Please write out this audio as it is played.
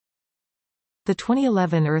The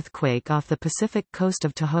 2011 earthquake off the Pacific coast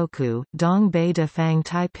of Tōhoku, Dong Bei de Fang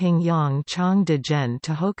Taiping Yang Chong de Gen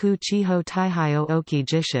Tōhoku Chiho Taihyo Oki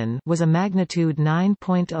Jishin, was a magnitude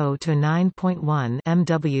 9.0 to 9.1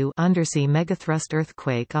 MW undersea megathrust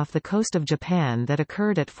earthquake off the coast of Japan that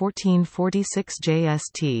occurred at 1446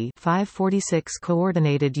 JST 546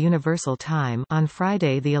 Coordinated Universal Time on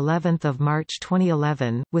Friday the 11th of March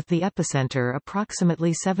 2011, with the epicenter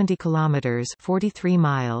approximately 70 kilometers 43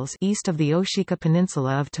 miles east of the Oshika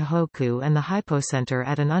Peninsula of Tōhoku and the hypocenter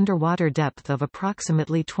at an underwater depth of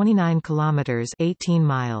approximately 29 kilometers 18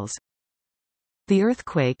 miles. The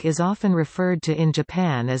earthquake is often referred to in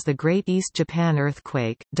Japan as the Great East Japan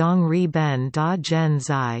Earthquake, Dong-ri Ben da Gen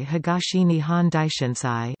Zai Higashi Nihon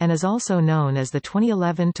Daishinsai, and is also known as the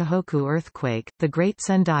 2011 Tōhoku earthquake, the Great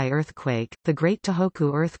Sendai earthquake, the Great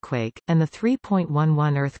Tōhoku earthquake, and the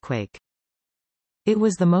 3.11 earthquake. It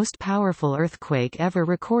was the most powerful earthquake ever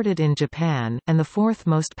recorded in Japan, and the fourth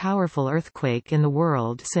most powerful earthquake in the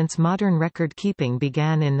world since modern record-keeping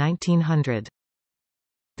began in 1900.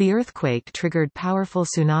 The earthquake triggered powerful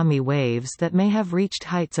tsunami waves that may have reached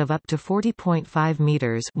heights of up to 40.5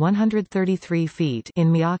 meters (133 feet) in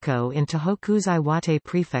Miyako in Tohoku's Iwate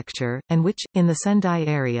Prefecture, and which, in the Sendai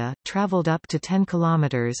area, traveled up to 10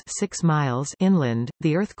 kilometers (6 miles) inland.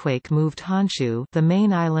 The earthquake moved Honshu, the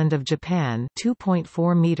main island of Japan,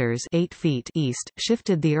 2.4 meters (8 feet) east,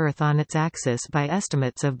 shifted the Earth on its axis by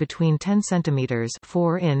estimates of between 10 centimeters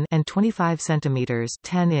 (4 in) and 25 centimeters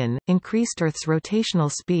 (10 in), increased Earth's rotational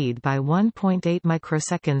speed by 1.8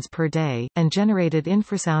 microseconds per day, and generated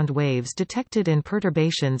infrasound waves detected in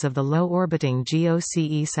perturbations of the low-orbiting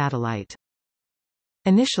GEO-CE satellite.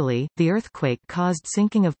 Initially, the earthquake caused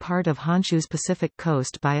sinking of part of Honshu's Pacific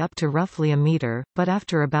coast by up to roughly a meter, but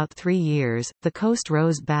after about 3 years, the coast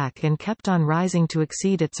rose back and kept on rising to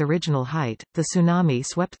exceed its original height. The tsunami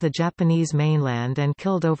swept the Japanese mainland and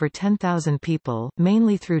killed over 10,000 people,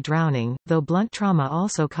 mainly through drowning, though blunt trauma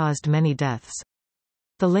also caused many deaths.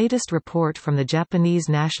 The latest report from the Japanese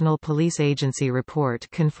National Police Agency report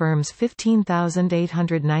confirms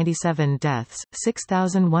 15,897 deaths,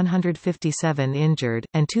 6,157 injured,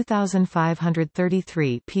 and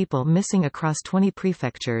 2,533 people missing across 20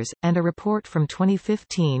 prefectures, and a report from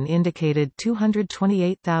 2015 indicated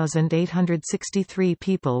 228,863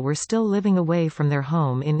 people were still living away from their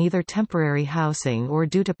home in either temporary housing or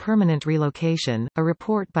due to permanent relocation. A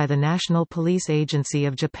report by the National Police Agency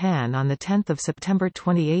of Japan on 10 September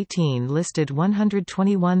 2018 listed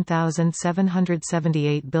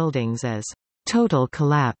 121,778 buildings as total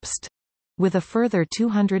collapsed, with a further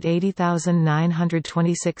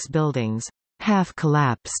 280,926 buildings half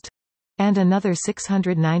collapsed, and another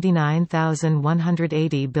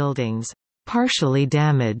 699,180 buildings partially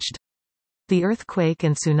damaged. The earthquake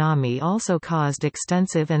and tsunami also caused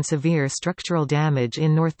extensive and severe structural damage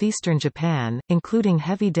in northeastern Japan, including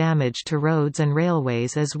heavy damage to roads and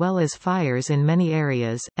railways as well as fires in many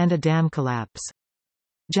areas, and a dam collapse.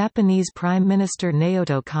 Japanese Prime Minister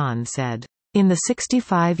Naoto Kan said, "In the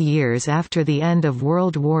 65 years after the end of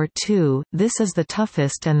World War II, this is the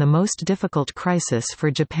toughest and the most difficult crisis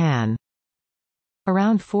for Japan."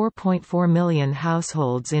 Around 4.4 million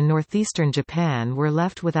households in northeastern Japan were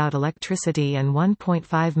left without electricity and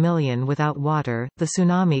 1.5 million without water. The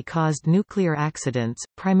tsunami caused nuclear accidents,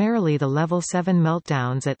 primarily the level 7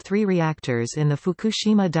 meltdowns at 3 reactors in the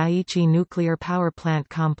Fukushima Daiichi nuclear power plant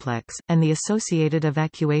complex, and the associated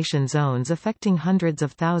evacuation zones affecting hundreds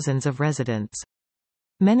of thousands of residents.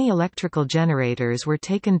 Many electrical generators were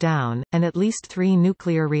taken down, and at least 3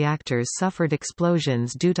 nuclear reactors suffered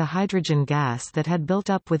explosions due to hydrogen gas that had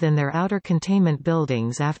built up within their outer containment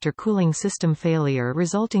buildings after cooling system failure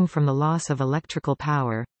resulting from the loss of electrical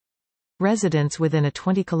power. Residents within a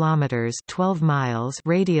 20 kilometers (12 miles)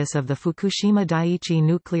 radius of the Fukushima Daiichi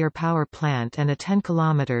nuclear power plant and a 10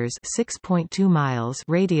 kilometers (6.2 miles)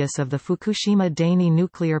 radius of the Fukushima Daini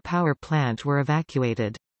nuclear power plant were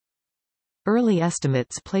evacuated. Early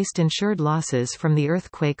estimates placed insured losses from the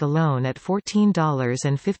earthquake alone at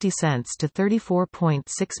 $14.50 to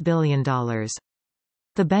 $34.6 billion.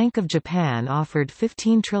 The Bank of Japan offered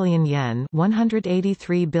 15 trillion yen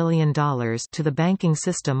 $183 billion to the banking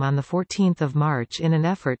system on 14 March in an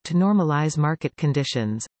effort to normalize market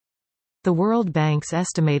conditions. The World Bank's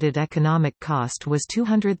estimated economic cost was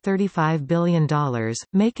 $235 billion,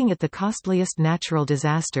 making it the costliest natural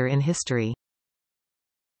disaster in history.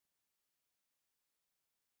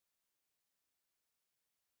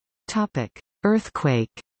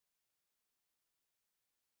 Earthquake.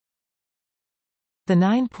 The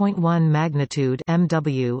 9.1 magnitude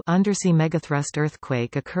 (MW) undersea megathrust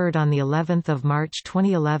earthquake occurred on the 11th of March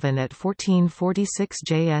 2011 at 1446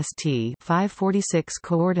 JST, 546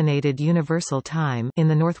 Coordinated Universal Time in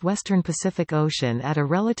the northwestern Pacific Ocean at a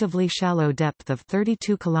relatively shallow depth of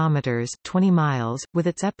 32 kilometers (20 miles), with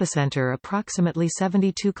its epicenter approximately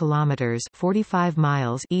 72 kilometers (45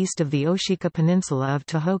 miles) east of the Oshika Peninsula of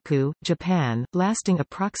Tōhoku, Japan, lasting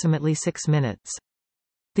approximately 6 minutes.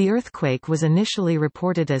 The earthquake was initially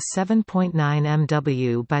reported as 7.9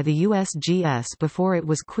 MW by the USGS before it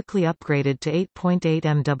was quickly upgraded to 8.8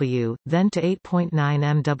 MW, then to 8.9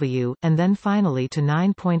 MW, and then finally to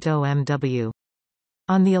 9.0 MW.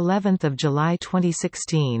 On the 11th of July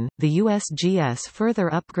 2016, the USGS further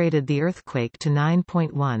upgraded the earthquake to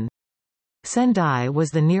 9.1. Sendai was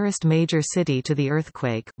the nearest major city to the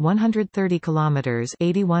earthquake, 130 kilometers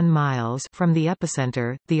 (81 miles) from the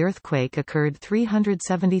epicenter. The earthquake occurred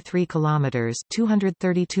 373 kilometers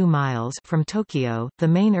 (232 miles) from Tokyo. The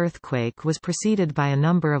main earthquake was preceded by a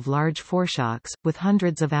number of large foreshocks, with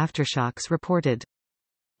hundreds of aftershocks reported.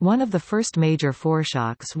 One of the first major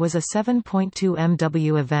foreshocks was a 7.2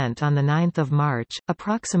 MW event on 9 March,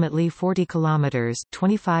 approximately 40 kilometers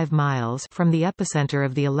 (25 miles) from the epicenter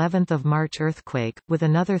of the 11th of March earthquake, with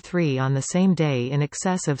another 3 on the same day in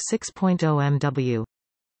excess of 6.0 MW.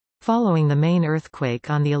 Following the main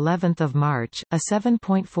earthquake on the 11th of March, a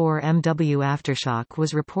 7.4 MW aftershock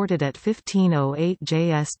was reported at 15:08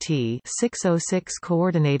 JST, 6:06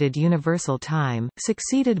 Coordinated Universal Time,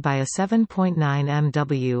 succeeded by a 7.9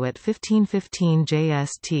 MW at 15:15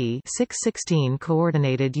 JST, 6:16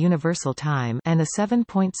 Coordinated Universal Time, and a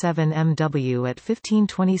 7.7 MW at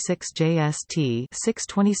 15:26 JST,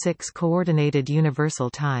 6:26 Coordinated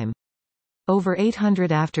Universal Time. Over 800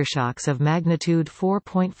 aftershocks of magnitude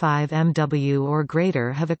 4.5 MW or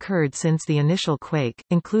greater have occurred since the initial quake,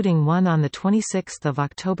 including one on 26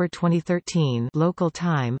 October 2013 local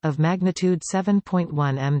time of magnitude 7.1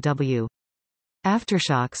 MW.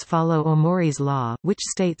 Aftershocks follow Omori's law, which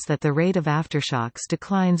states that the rate of aftershocks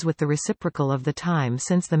declines with the reciprocal of the time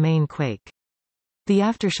since the main quake. The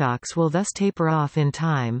aftershocks will thus taper off in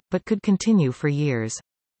time, but could continue for years.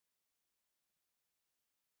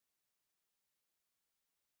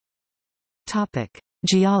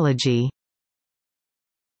 Geology.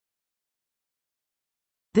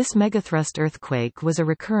 This megathrust earthquake was a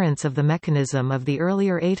recurrence of the mechanism of the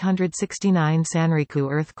earlier 869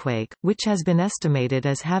 Sanriku earthquake, which has been estimated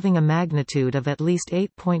as having a magnitude of at least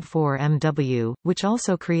 8.4 MW, which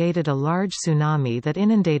also created a large tsunami that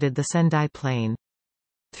inundated the Sendai Plain.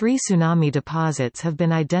 3 tsunami deposits have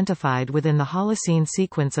been identified within the Holocene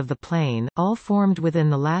sequence of the plain, all formed within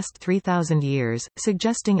the last 3,000 years,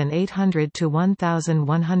 suggesting an 800 to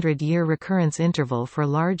 1,100 year recurrence interval for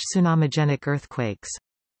large tsunamigenic earthquakes.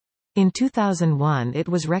 In 2001 it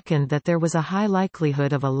was reckoned that there was a high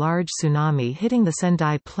likelihood of a large tsunami hitting the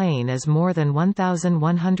Sendai Plain as more than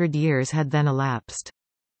 1,100 years had then elapsed.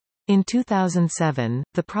 In 2007,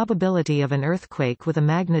 the probability of an earthquake with a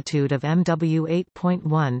magnitude of MW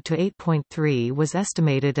 8.1 to 8.3 was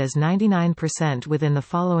estimated as 99% within the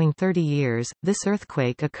following 30 years. This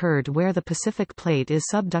earthquake occurred where the Pacific Plate is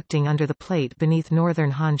subducting under the plate beneath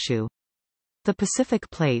northern Honshu. The Pacific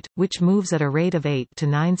Plate, which moves at a rate of 8 to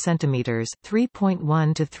 9 centimeters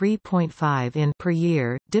 (3.1 to 3.5 in) per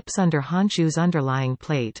year, dips under Honshu's underlying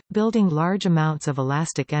plate, building large amounts of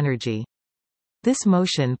elastic energy. This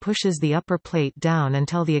motion pushes the upper plate down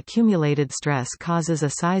until the accumulated stress causes a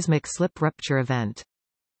seismic slip rupture event.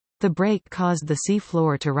 The break caused the sea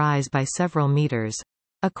floor to rise by several meters.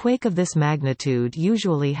 A quake of this magnitude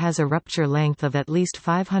usually has a rupture length of at least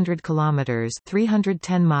 500 kilometers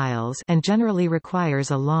 (310 miles) and generally requires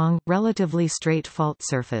a long, relatively straight fault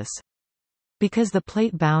surface. Because the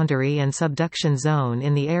plate boundary and subduction zone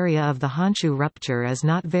in the area of the Honshu rupture is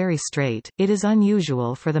not very straight, it is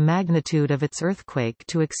unusual for the magnitude of its earthquake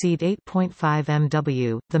to exceed 8.5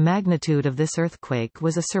 MW. The magnitude of this earthquake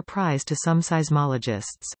was a surprise to some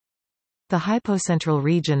seismologists. The hypocentral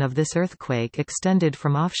region of this earthquake extended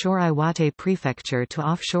from offshore Iwate Prefecture to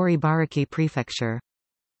offshore Ibaraki Prefecture.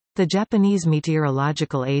 The Japanese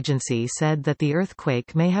Meteorological Agency said that the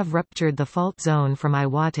earthquake may have ruptured the fault zone from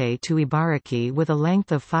Iwate to Ibaraki with a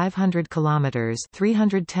length of 500 kilometers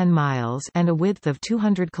 (310 miles) and a width of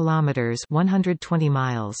 200 kilometers (120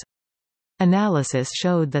 miles). Analysis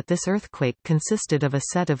showed that this earthquake consisted of a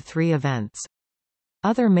set of 3 events.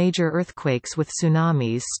 Other major earthquakes with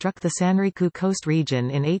tsunamis struck the Sanriku coast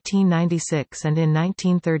region in 1896 and in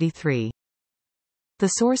 1933. The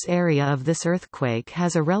source area of this earthquake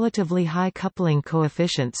has a relatively high coupling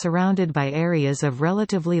coefficient surrounded by areas of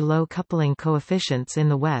relatively low coupling coefficients in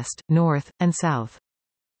the west, north, and south.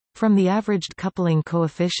 From the averaged coupling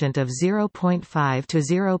coefficient of 0.5 to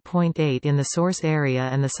 0.8 in the source area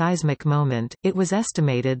and the seismic moment, it was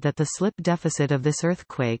estimated that the slip deficit of this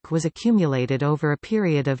earthquake was accumulated over a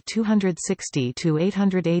period of 260 to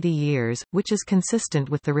 880 years, which is consistent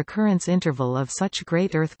with the recurrence interval of such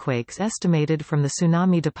great earthquakes estimated from the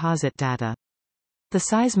tsunami deposit data. The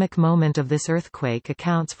seismic moment of this earthquake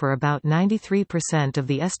accounts for about 93% of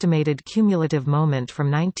the estimated cumulative moment from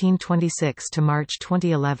 1926 to March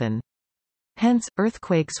 2011. Hence,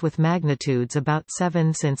 earthquakes with magnitudes about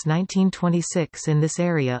 7 since 1926 in this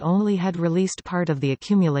area only had released part of the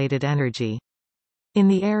accumulated energy. In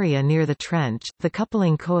the area near the trench, the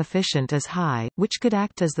coupling coefficient is high, which could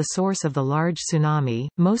act as the source of the large tsunami.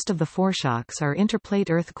 Most of the foreshocks are interplate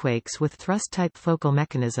earthquakes with thrust-type focal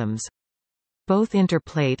mechanisms. Both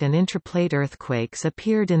interplate and intraplate earthquakes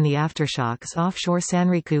appeared in the aftershocks offshore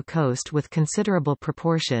Sanriku coast with considerable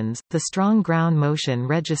proportions. The strong ground motion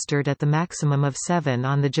registered at the maximum of 7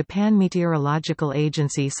 on the Japan Meteorological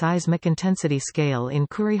Agency seismic intensity scale in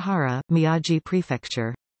Kurihara, Miyagi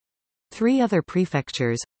Prefecture. 3 other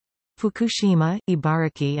prefectures, Fukushima,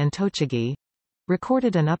 Ibaraki and Tochigi,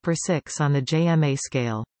 recorded an upper 6 on the JMA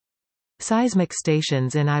scale. Seismic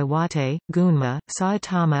stations in Iwate, Gunma,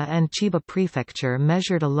 Saitama and Chiba Prefecture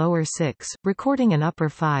measured a lower 6, recording an upper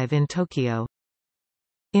 5 in Tokyo.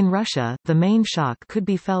 In Russia, the main shock could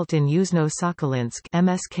be felt in Yuzhno-Sakhalinsk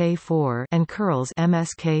 (MSK4) and Kurils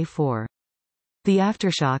 (MSK4). The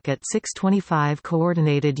aftershock at 6:25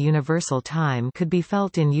 Coordinated Universal Time could be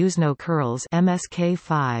felt in Yuzhno-Kurils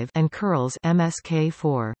 (MSK5) and Kurils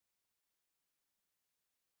 (MSK4).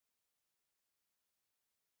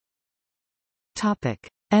 Topic: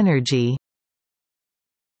 Energy.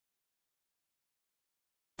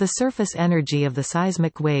 The surface energy of the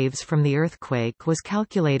seismic waves from the earthquake was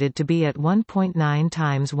calculated to be at 1.9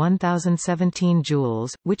 times 1017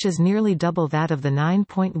 joules, which is nearly double that of the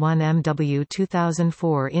 9.1 MW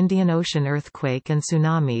 2004 Indian Ocean earthquake and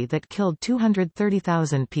tsunami that killed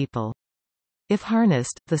 230,000 people. If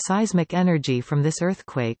harnessed, the seismic energy from this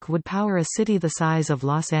earthquake would power a city the size of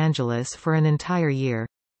Los Angeles for an entire year.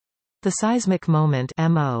 The seismic moment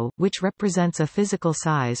 (MO), which represents a physical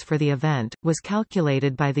size for the event, was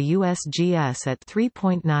calculated by the USGS at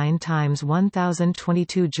 3.9 times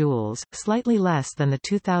 1022 joules, slightly less than the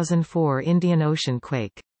 2004 Indian Ocean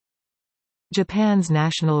quake. Japan's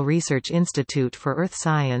National Research Institute for Earth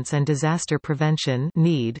Science and Disaster Prevention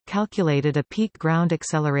 (NEED) calculated a peak ground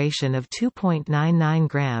acceleration of 2.99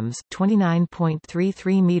 grams,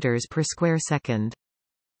 29.33 meters per square second.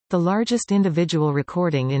 The largest individual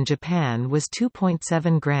recording in Japan was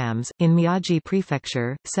 2.7 grams, in Miyagi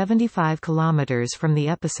Prefecture, 75 kilometers from the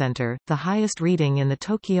epicenter. The highest reading in the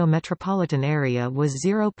Tokyo metropolitan area was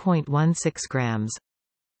 0.16 grams.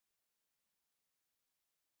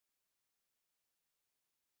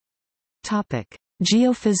 Topic: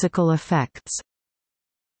 Geophysical effects.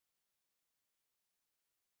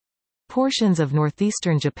 Portions of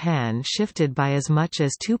northeastern Japan shifted by as much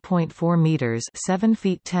as 2.4 meters (7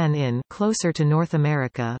 feet 10 in) closer to North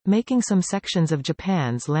America, making some sections of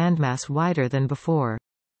Japan's landmass wider than before.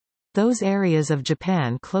 Those areas of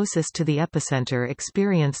Japan closest to the epicenter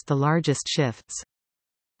experienced the largest shifts.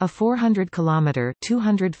 A 400-kilometer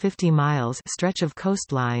 (250 miles) stretch of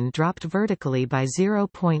coastline dropped vertically by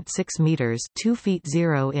 0.6 meters (2 feet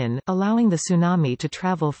 0 in), allowing the tsunami to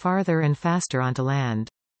travel farther and faster onto land.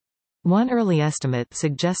 One early estimate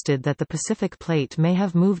suggested that the Pacific Plate may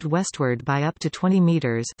have moved westward by up to 20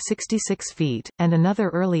 meters (66 feet), and another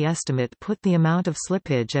early estimate put the amount of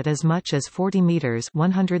slippage at as much as 40 meters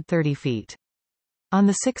 (130 feet).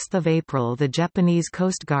 On 6 April the Japanese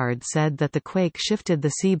Coast Guard said that the quake shifted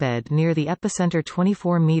the seabed near the epicenter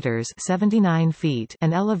 24 meters (79 feet)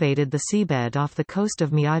 and elevated the seabed off the coast of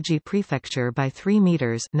Miyagi Prefecture by 3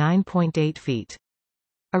 meters (9.8 feet).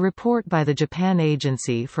 A report by the Japan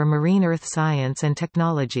Agency for Marine Earth Science and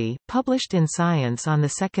Technology, published in Science on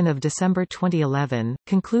 2 December 2011,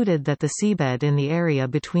 concluded that the seabed in the area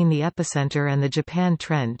between the epicenter and the Japan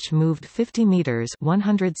Trench moved 50 meters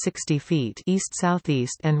 (160 feet)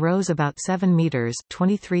 east-southeast and rose about 7 meters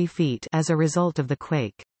 (23 feet) as a result of the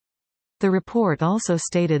quake. The report also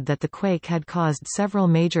stated that the quake had caused several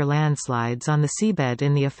major landslides on the seabed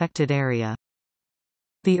in the affected area.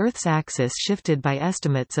 The Earth's axis shifted by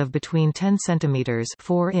estimates of between 10 cm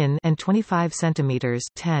 4 in and 25 cm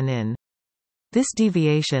 10 in. This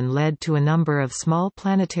deviation led to a number of small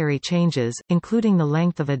planetary changes, including the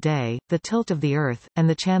length of a day, the tilt of the Earth, and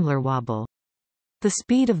the Chandler wobble. The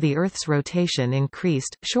speed of the Earth's rotation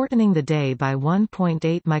increased, shortening the day by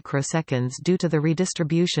 1.8 microseconds due to the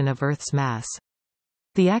redistribution of Earth's mass.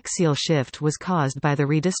 The axial shift was caused by the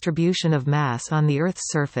redistribution of mass on the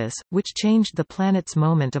Earth's surface, which changed the planet's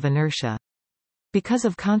moment of inertia. Because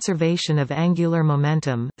of conservation of angular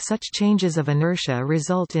momentum, such changes of inertia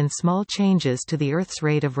result in small changes to the Earth's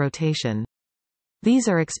rate of rotation. These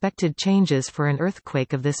are expected changes for an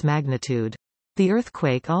earthquake of this magnitude. The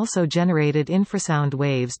earthquake also generated infrasound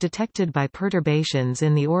waves detected by perturbations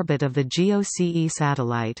in the orbit of the GeoCe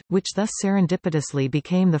satellite, which thus serendipitously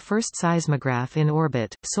became the first seismograph in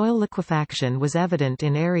orbit. Soil liquefaction was evident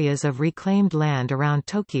in areas of reclaimed land around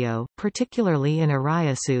Tokyo, particularly in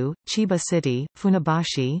Ariyasu, Chiba City,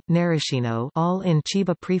 Funabashi, Narashino, all in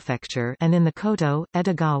Chiba Prefecture, and in the Koto,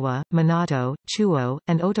 Edogawa, Minato, Chuo,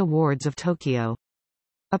 and Ota wards of Tokyo.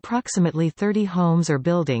 Approximately 30 homes or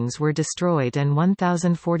buildings were destroyed and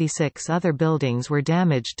 1,046 other buildings were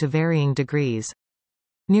damaged to varying degrees.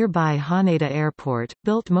 Nearby Haneda Airport,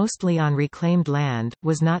 built mostly on reclaimed land,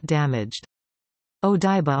 was not damaged.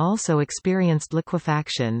 Odaiba also experienced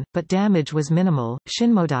liquefaction, but damage was minimal.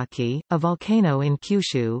 Shinmodaki, a volcano in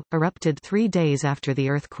Kyushu, erupted 3 days after the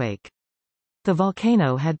earthquake. The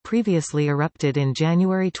volcano had previously erupted in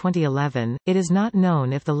January 2011. It is not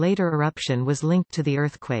known if the later eruption was linked to the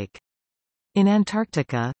earthquake. In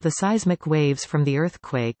Antarctica, the seismic waves from the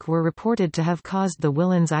earthquake were reported to have caused the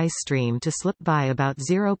Whillans ice stream to slip by about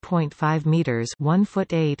 0.5 meters, 1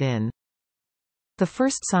 foot 8 in. The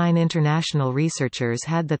first sign international researchers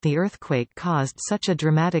had that the earthquake caused such a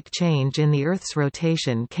dramatic change in the Earth's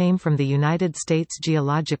rotation came from the United States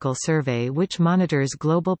Geological Survey, which monitors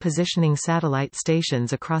global positioning satellite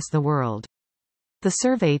stations across the world. The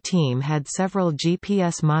survey team had several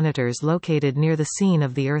GPS monitors located near the scene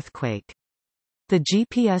of the earthquake. The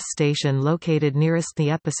GPS station located nearest the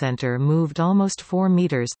epicenter moved almost 4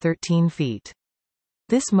 meters, 13 feet.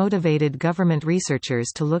 This motivated government researchers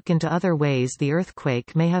to look into other ways the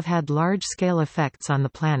earthquake may have had large-scale effects on the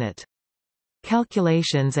planet.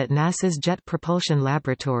 Calculations at NASA's Jet Propulsion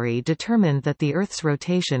Laboratory determined that the Earth's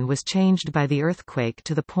rotation was changed by the earthquake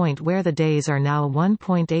to the point where the days are now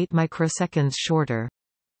 1.8 microseconds shorter.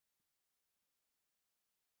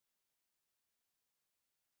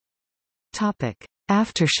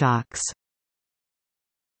 Aftershocks.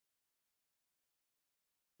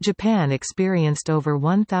 Japan experienced over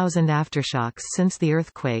 1,000 aftershocks since the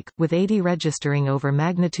earthquake, with 80 registering over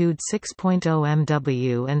magnitude 6.0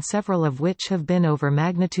 MW and several of which have been over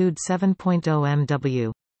magnitude 7.0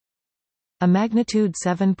 MW. A magnitude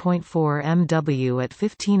 7.4 MW at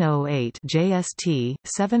 1508 JST,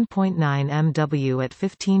 7.9 MW at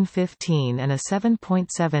 1515 and a 7.7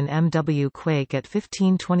 MW quake at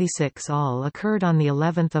 1526 all occurred on the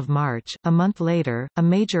 11th of March. A month later, a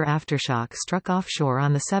major aftershock struck offshore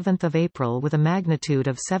on the 7th of April with a magnitude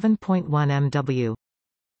of 7.1 MW.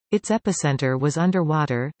 Its epicenter was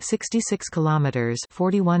underwater, 66 kilometers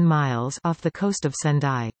 (41 miles) off the coast of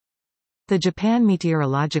Sendai. The Japan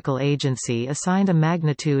Meteorological Agency assigned a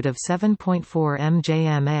magnitude of 7.4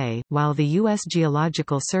 mjma, while the U.S.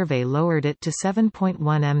 Geological Survey lowered it to 7.1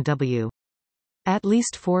 mW. At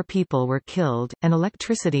least 4 people were killed, and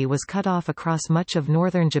electricity was cut off across much of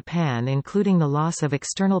northern Japan, including the loss of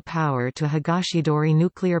external power to Higashidori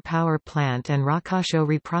Nuclear Power Plant and Rakasho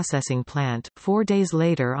Reprocessing Plant. 4 days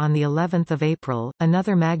later, on the 11th of April,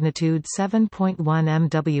 another magnitude 7.1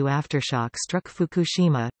 MW aftershock struck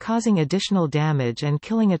Fukushima, causing additional damage and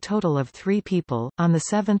killing a total of 3 people. On the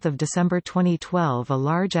 7th of December 2012, a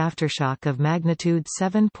large aftershock of magnitude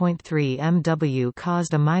 7.3 MW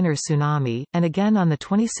caused a minor tsunami, and again on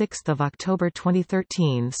 26 October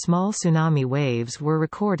 2013 small tsunami waves were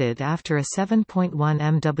recorded after a 7.1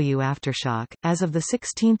 MW aftershock. As of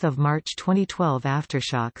 16 March 2012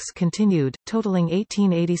 aftershocks continued, totaling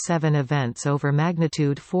 1887 events over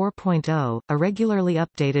magnitude 4.0, a regularly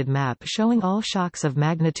updated map showing all shocks of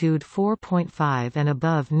magnitude 4.5 and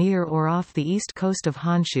above near or off the east coast of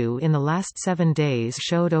Honshu in the last 7 days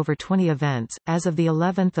showed over 20 events. As of the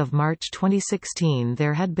 11th of March 2016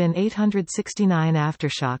 there had been 869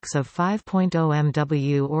 aftershocks of 5.0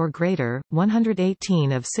 MW or greater,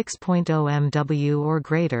 118 of 6.0 MW or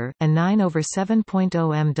greater, and 9 over 7.0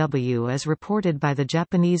 MW as reported by the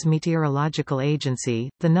Japanese Meteorological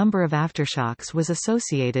Agency. The number of aftershocks was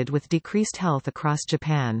associated with decreased health across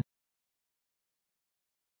Japan.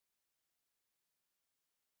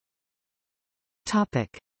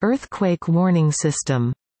 Topic: Earthquake warning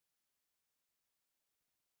system.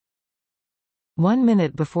 1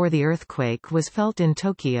 minute before the earthquake was felt in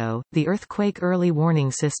Tokyo. The earthquake early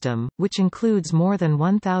warning system, which includes more than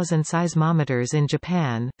 1,000 seismometers in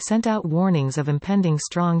Japan, sent out warnings of impending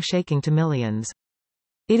strong shaking to millions.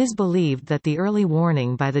 It is believed that the early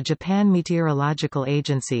warning by the Japan Meteorological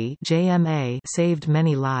Agency (JMA) saved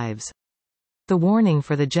many lives. The warning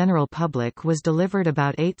for the general public was delivered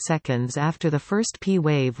about 8 seconds after the first P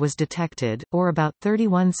wave was detected, or about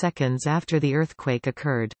 31 seconds after the earthquake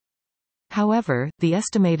occurred. However, the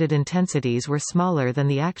estimated intensities were smaller than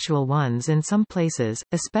the actual ones in some places,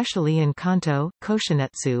 especially in Kanto,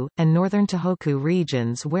 Koshinetsu, and northern Tōhoku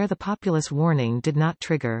regions where the populous warning did not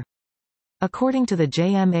trigger. According to the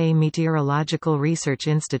JMA Meteorological Research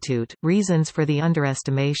Institute, reasons for the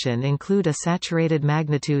underestimation include a saturated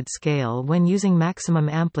magnitude scale when using maximum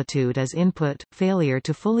amplitude as input, failure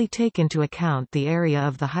to fully take into account the area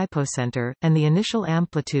of the hypocenter, and the initial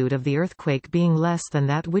amplitude of the earthquake being less than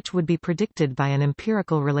that which would be predicted by an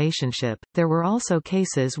empirical relationship. There were also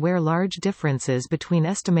cases where large differences between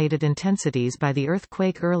estimated intensities by the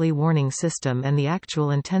earthquake early warning system and the actual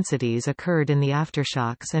intensities occurred in the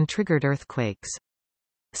aftershocks and triggered earthquakes.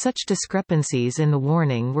 Such discrepancies in the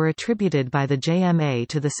warning were attributed by the JMA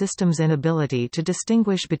to the system's inability to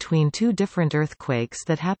distinguish between two different earthquakes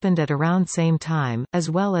that happened at around same time, as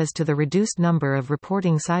well as to the reduced number of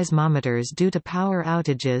reporting seismometers due to power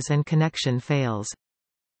outages and connection fails.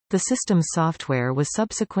 The system's software was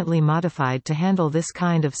subsequently modified to handle this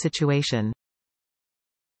kind of situation.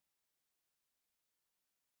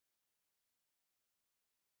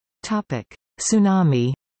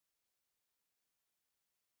 Tsunami.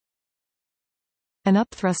 An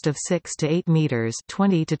upthrust of 6 to 8 meters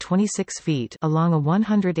 (20 to 26 feet) along a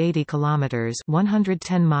 180 kilometers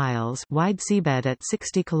 (110 miles) wide seabed at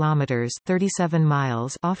 60 kilometers (37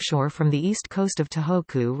 miles) offshore from the east coast of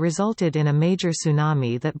Tōhoku resulted in a major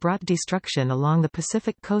tsunami that brought destruction along the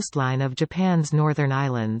Pacific coastline of Japan's northern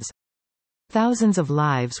islands. Thousands of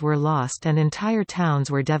lives were lost and entire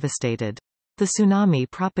towns were devastated. The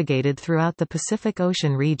tsunami propagated throughout the Pacific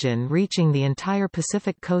Ocean region, reaching the entire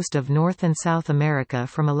Pacific coast of North and South America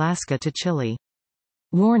from Alaska to Chile.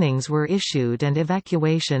 Warnings were issued and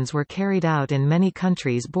evacuations were carried out in many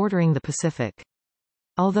countries bordering the Pacific.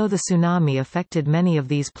 Although the tsunami affected many of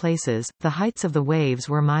these places, the heights of the waves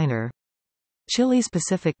were minor. Chile's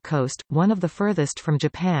Pacific coast, one of the furthest from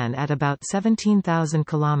Japan at about 17,000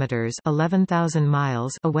 kilometers (11,000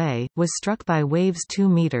 miles) away, was struck by waves 2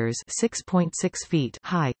 meters (6.6 feet)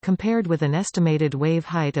 high, compared with an estimated wave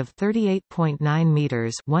height of 38.9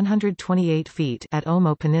 meters (128 feet) at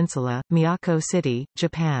Omo Peninsula, Miyako City,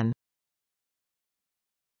 Japan.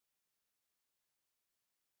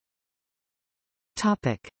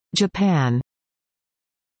 Topic: Japan.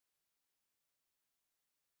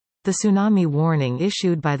 The tsunami warning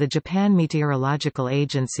issued by the Japan Meteorological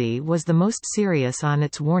Agency was the most serious on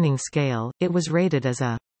its warning scale. It was rated as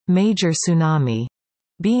a major tsunami,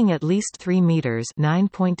 being at least 3 meters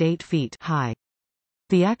 (9.8 feet) high.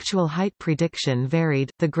 The actual height prediction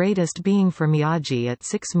varied, the greatest being for Miyagi at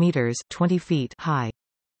 6 meters (20 feet) high.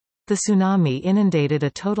 The tsunami inundated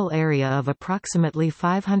a total area of approximately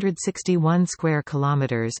 561 square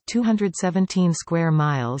kilometers (217 square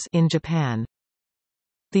miles) in Japan.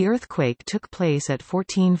 The earthquake took place at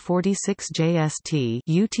 1446 JST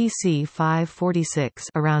UTC 546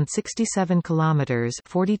 around 67 kilometers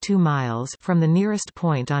 42 miles from the nearest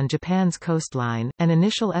point on Japan's coastline, and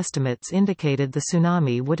initial estimates indicated the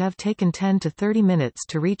tsunami would have taken 10 to 30 minutes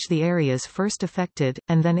to reach the areas first affected,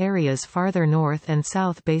 and then areas farther north and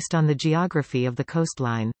south based on the geography of the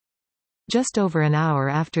coastline. Just over an hour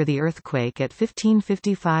after the earthquake at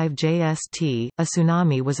 1555 JST, a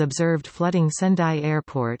tsunami was observed flooding Sendai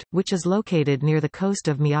Airport, which is located near the coast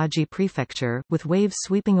of Miyagi Prefecture, with waves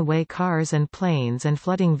sweeping away cars and planes and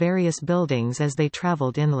flooding various buildings as they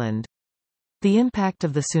traveled inland. The impact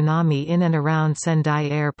of the tsunami in and around Sendai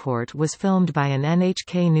Airport was filmed by an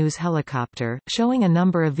NHK News helicopter, showing a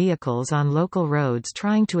number of vehicles on local roads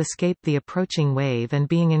trying to escape the approaching wave and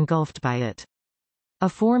being engulfed by it. A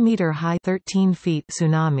 4-meter-high (13 feet)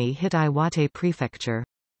 tsunami hit Iwate Prefecture.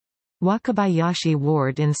 Wakabayashi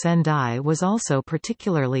Ward in Sendai was also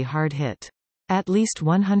particularly hard hit. At least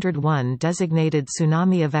 101 designated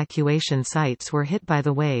tsunami evacuation sites were hit by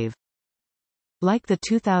the wave. Like the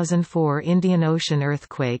 2004 Indian Ocean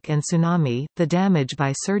earthquake and tsunami, the damage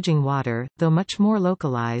by surging water, though much more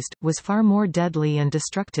localized, was far more deadly and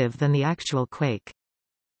destructive than the actual quake.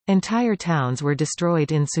 Entire towns were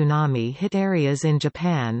destroyed in tsunami-hit areas in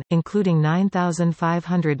Japan, including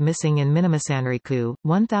 9,500 missing in Minasanriku.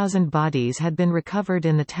 1,000 bodies had been recovered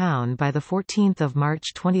in the town by 14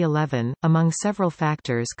 March 2011. Among several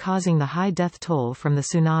factors causing the high death toll from the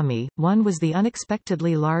tsunami, one was the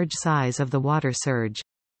unexpectedly large size of the water surge.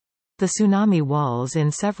 The tsunami walls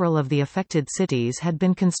in several of the affected cities had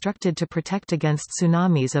been constructed to protect against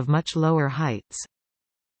tsunamis of much lower heights.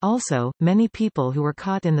 Also, many people who were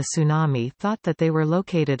caught in the tsunami thought that they were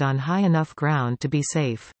located on high enough ground to be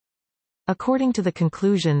safe. According to the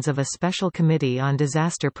conclusions of a special committee on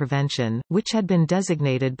disaster prevention, which had been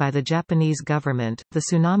designated by the Japanese government, the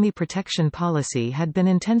tsunami protection policy had been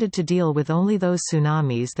intended to deal with only those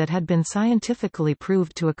tsunamis that had been scientifically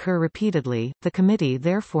proved to occur repeatedly. The committee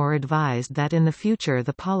therefore advised that in the future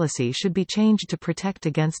the policy should be changed to protect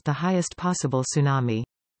against the highest possible tsunami.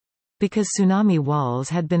 Because tsunami walls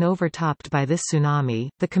had been overtopped by this tsunami,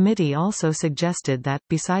 the committee also suggested that,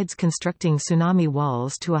 besides constructing tsunami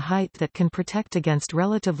walls to a height that can protect against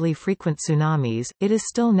relatively frequent tsunamis, it is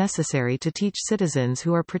still necessary to teach citizens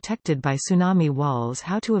who are protected by tsunami walls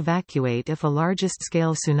how to evacuate if a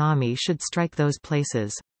largest-scale tsunami should strike those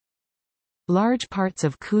places. Large parts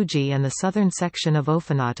of Kuji and the southern section of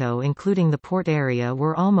Ofanato, including the port area,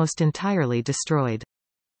 were almost entirely destroyed.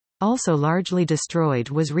 Also largely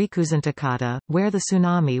destroyed was Rikuzentakata, where the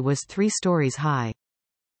tsunami was 3 stories high.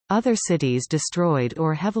 Other cities destroyed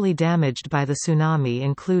or heavily damaged by the tsunami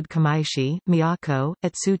include Kamaishi, Miyako,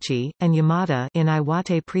 Atsuchi, and Yamata in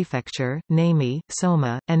Iwate Prefecture, Nami,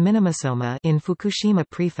 Soma, and Minamasoma in Fukushima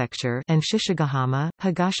Prefecture, and Shishigahama,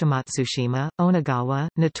 Higashimatsushima, Onagawa,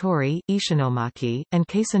 Natori, Ishinomaki, and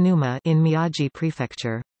Keisanuma in Miyagi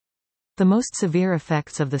Prefecture. The most severe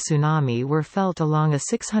effects of the tsunami were felt along a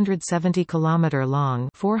 670-kilometer-long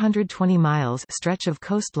 (420 miles) stretch of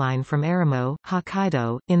coastline from Arimo,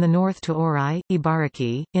 Hokkaido, in the north to Orai,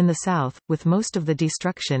 Ibaraki, in the south, with most of the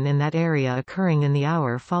destruction in that area occurring in the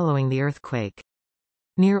hour following the earthquake.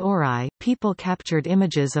 Near Orai, people captured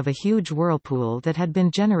images of a huge whirlpool that had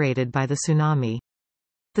been generated by the tsunami.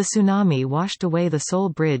 The tsunami washed away the sole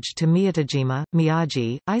bridge to Miyatajima,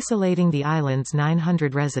 Miyagi, isolating the island's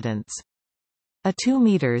 900 residents. A 2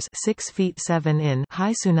 meters (6 feet 7 in)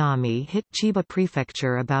 high tsunami hit Chiba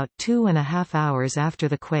Prefecture about 2.5 hours after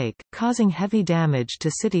the quake, causing heavy damage to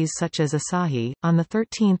cities such as Asahi. On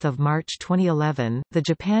 13 March 2011, the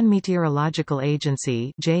Japan Meteorological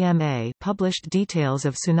Agency (JMA) published details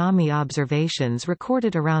of tsunami observations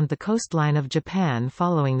recorded around the coastline of Japan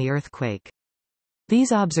following the earthquake.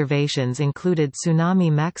 These observations included tsunami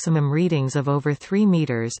maximum readings of over 3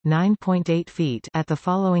 meters (9.8 feet) at the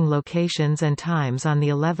following locations and times on the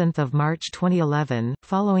 11th of March 2011,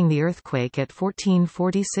 following the earthquake at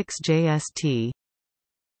 1446 JST,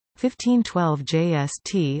 1512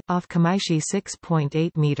 JST, off Kamaishi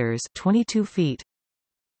 6.8 meters (22 feet),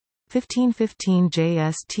 1515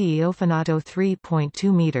 JST Ofanato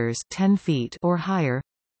 3.2 meters (10 feet) or higher,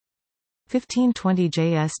 1520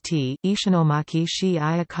 JST, Ishinomaki Shi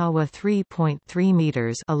Ayakawa 3.3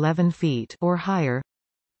 meters 11 feet or higher,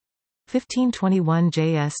 1521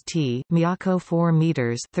 JST, Miyako 4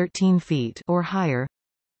 meters 13 feet or higher,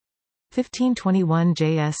 1521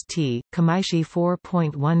 JST, Kamaishi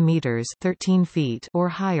 4.1 meters 13 feet or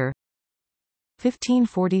higher,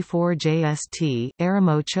 1544 JST,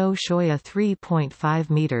 Arimo Cho Shoya 3.5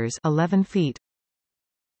 meters 11 feet,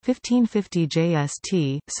 1550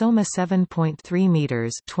 JST, Soma 7.3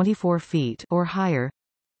 meters 24 feet or higher,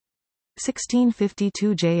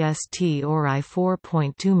 1652 JST Orai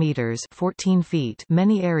 4.2 meters 14 feet.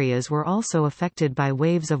 Many areas were also affected by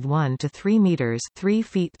waves of 1 to 3 meters 3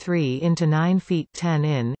 feet 3 into 9 feet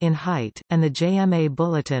 10 in height, and the JMA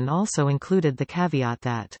bulletin also included the caveat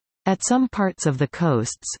that at some parts of the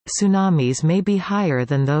coasts, tsunamis may be higher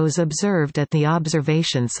than those observed at the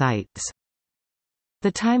observation sites.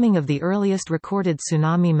 The timing of the earliest recorded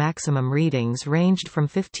tsunami maximum readings ranged from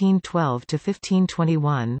 1512 to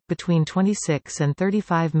 1521, between 26 and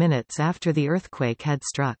 35 minutes after the earthquake had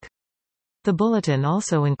struck. The bulletin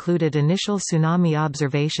also included initial tsunami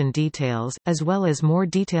observation details, as well as more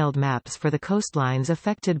detailed maps for the coastlines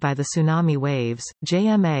affected by the tsunami waves.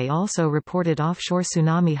 JMA also reported offshore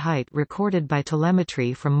tsunami height recorded by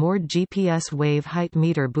telemetry from moored GPS wave height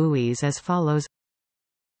meter buoys as follows.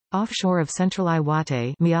 Offshore of central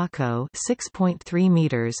Iwate, Miyako, 6.3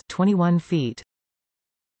 meters, 21 feet.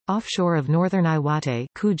 Offshore of northern Iwate,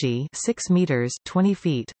 Kuji, 6 meters, 20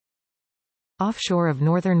 feet. Offshore of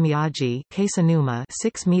northern Miyagi, Keisanuma,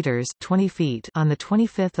 6 meters, 20 feet. On the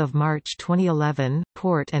 25th of March 2011,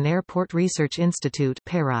 Port and Airport Research Institute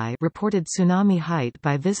 (PERI) reported tsunami height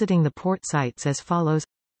by visiting the port sites as follows.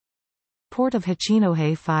 Port of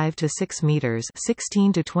Hachinohe 5 to 6 meters,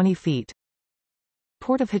 16 to 20 feet.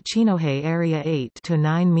 Port of Hachinohe area 8 to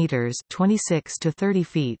 9 meters, 26 to 30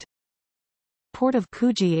 feet. Port of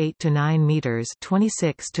Kuji 8 to 9 meters,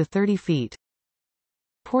 26 to 30 feet.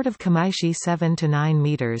 Port of Kamaishi 7 to 9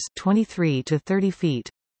 meters, 23 to 30 feet.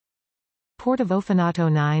 Port of Ofanato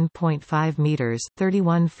 9.5 meters,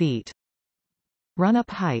 31 feet. Run-up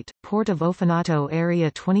height, Port of Ofanato area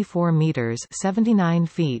 24 meters, 79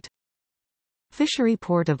 feet. Fishery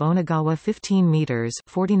Port of Onagawa 15 meters,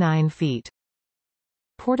 49 feet.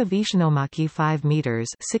 Port of Ishinomaki 5 meters,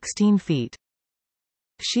 16 feet.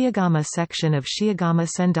 Shiogama section of Shiogama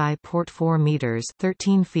Sendai Port 4 meters,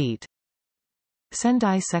 13 feet.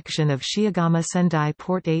 Sendai section of Shiogama Sendai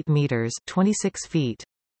Port 8 meters, 26 feet.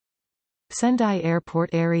 Sendai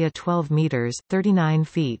Airport area 12 meters, 39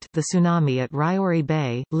 feet. The tsunami at Ryori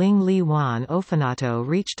Bay, Ling Li Wan Ofanato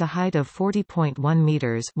reached a height of 40.1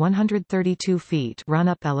 meters, 132 feet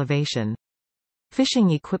run-up elevation.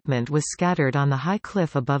 Fishing equipment was scattered on the high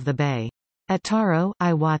cliff above the bay. At Taro,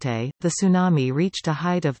 Iwate, the tsunami reached a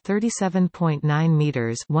height of 37.9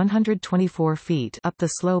 meters, 124 feet up the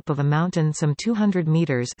slope of a mountain some 200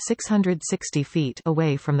 meters, 660 feet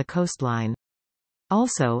away from the coastline.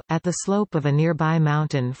 Also, at the slope of a nearby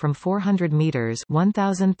mountain from 400 meters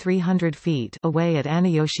 1,300 feet away at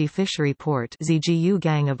Anayoshi Fishery Port Zgu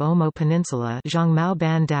Gang of Omo Peninsula Zhangmao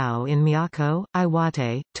Bandao in Miyako,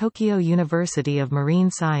 Iwate, Tokyo University of Marine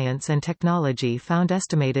Science and Technology found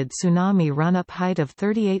estimated tsunami run-up height of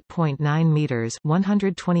 38.9 meters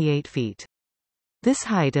 128 feet. This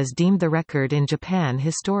height is deemed the record in Japan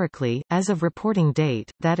historically, as of reporting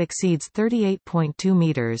date, that exceeds 38.2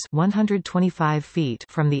 meters 125 feet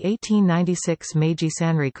from the 1896 Meiji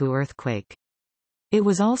Sanriku earthquake. It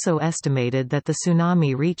was also estimated that the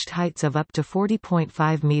tsunami reached heights of up to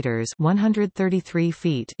 40.5 meters 133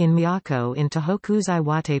 feet in Miyako in Tohoku's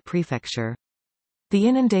Iwate Prefecture. The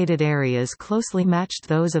inundated areas closely matched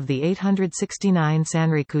those of the 869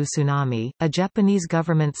 Sanriku tsunami. A Japanese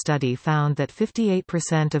government study found that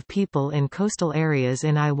 58% of people in coastal areas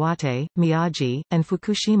in Iwate, Miyagi, and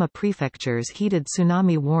Fukushima prefectures heeded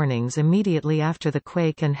tsunami warnings immediately after the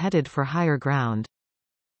quake and headed for higher ground.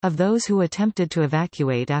 Of those who attempted to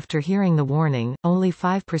evacuate after hearing the warning, only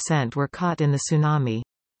 5% were caught in the tsunami.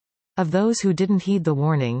 Of those who didn't heed the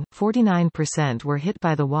warning, 49% were hit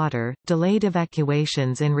by the water. Delayed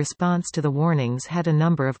evacuations in response to the warnings had a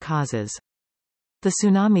number of causes. The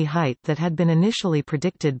tsunami height that had been initially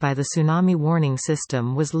predicted by the tsunami warning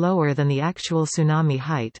system was lower than the actual tsunami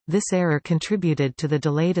height. This error contributed to the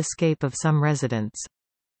delayed escape of some residents.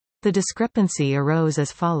 The discrepancy arose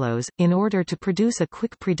as follows: in order to produce a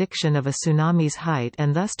quick prediction of a tsunami's height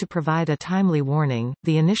and thus to provide a timely warning,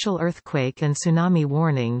 the initial earthquake and tsunami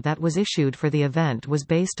warning that was issued for the event was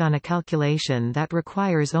based on a calculation that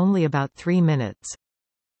requires only about 3 minutes.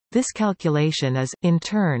 This calculation is, in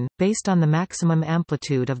turn, based on the maximum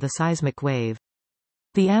amplitude of the seismic wave.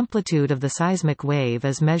 The amplitude of the seismic wave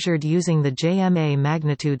is measured using the JMA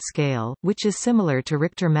magnitude scale, which is similar to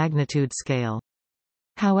Richter magnitude scale.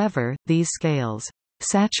 However, these scales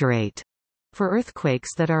saturate for earthquakes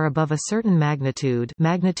that are above a certain magnitude,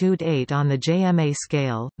 magnitude 8 on the JMA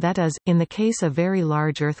scale, that is, in the case of very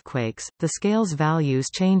large earthquakes, the scale's values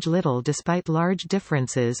change little despite large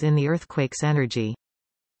differences in the earthquake's energy.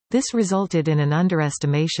 This resulted in an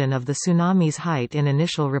underestimation of the tsunami's height in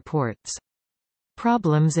initial reports.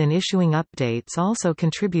 Problems in issuing updates also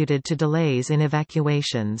contributed to delays in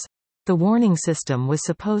evacuations. The warning system was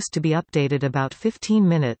supposed to be updated about 15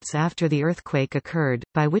 minutes after the earthquake occurred,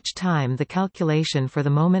 by which time the calculation for the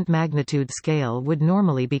moment magnitude scale would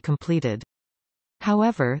normally be completed.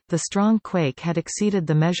 However, the strong quake had exceeded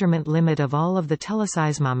the measurement limit of all of the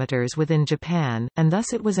teleseismometers within Japan, and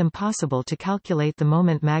thus it was impossible to calculate the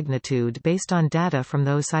moment magnitude based on data from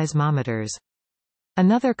those seismometers.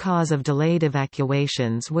 Another cause of delayed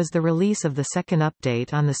evacuations was the release of the second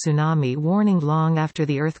update on the tsunami warning long after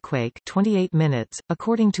the earthquake, 28 minutes,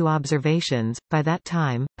 according to observations. By that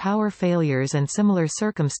time, power failures and similar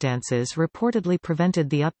circumstances reportedly prevented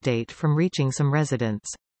the update from reaching some residents.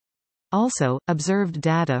 Also, observed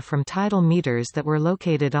data from tidal meters that were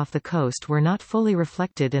located off the coast were not fully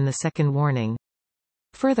reflected in the second warning.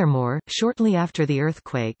 Furthermore, shortly after the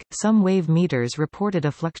earthquake, some wave meters reported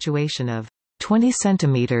a fluctuation of 20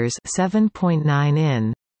 centimeters (7.9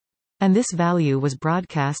 in) and this value was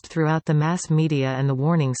broadcast throughout the mass media and the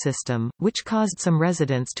warning system, which caused some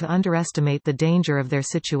residents to underestimate the danger of their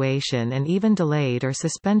situation and even delayed or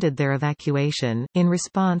suspended their evacuation. In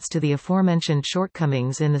response to the aforementioned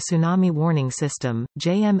shortcomings in the tsunami warning system,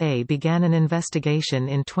 JMA began an investigation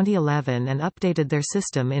in 2011 and updated their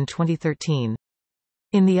system in 2013.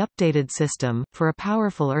 In the updated system, for a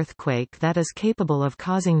powerful earthquake that is capable of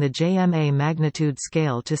causing the JMA magnitude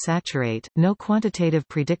scale to saturate, no quantitative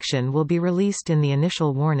prediction will be released in the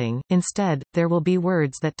initial warning. Instead, there will be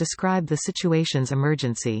words that describe the situation's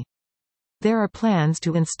emergency. There are plans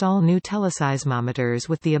to install new teleseismometers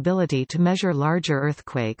with the ability to measure larger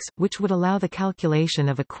earthquakes, which would allow the calculation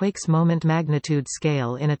of a quake's moment magnitude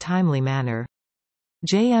scale in a timely manner.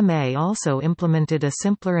 JMA also implemented a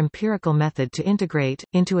simpler empirical method to integrate,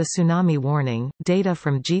 into a tsunami warning, data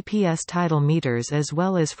from GPS tidal meters as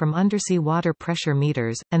well as from undersea water pressure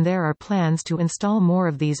meters, and there are plans to install more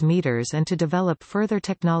of these meters and to develop further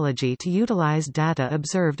technology to utilize data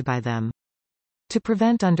observed by them. To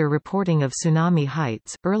prevent underreporting of tsunami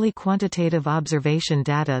heights, early quantitative observation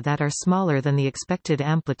data that are smaller than the expected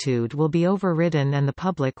amplitude will be overridden and the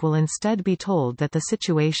public will instead be told that the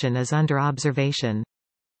situation is under observation.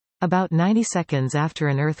 About 90 seconds after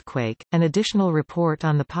an earthquake, an additional report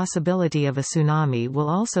on the possibility of a tsunami will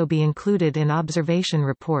also be included in observation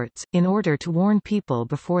reports, in order to warn people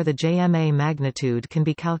before the JMA magnitude can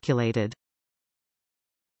be calculated.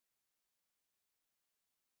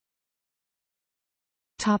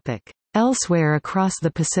 Elsewhere across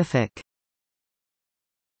the Pacific.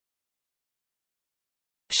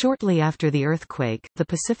 Shortly after the earthquake, the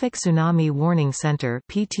Pacific Tsunami Warning Center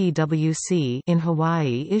 (PTWC) in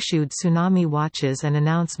Hawaii issued tsunami watches and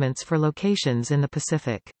announcements for locations in the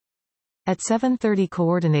Pacific. At 7:30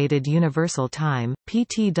 Coordinated Universal Time,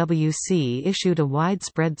 PTWC issued a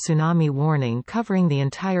widespread tsunami warning covering the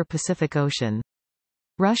entire Pacific Ocean.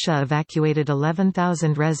 Russia evacuated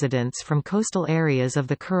 11,000 residents from coastal areas of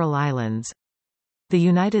the Kuril Islands. The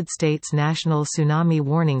United States National Tsunami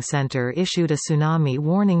Warning Center issued a tsunami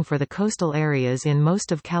warning for the coastal areas in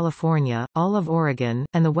most of California, all of Oregon,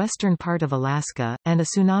 and the western part of Alaska, and a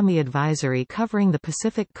tsunami advisory covering the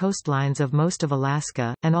Pacific coastlines of most of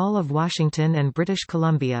Alaska, and all of Washington and British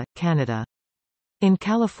Columbia, Canada. In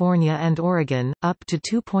California and Oregon, up to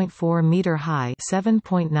 2.4-meter high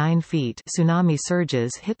 (7.9 feet) tsunami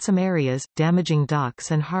surges hit some areas, damaging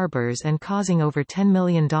docks and harbors and causing over $10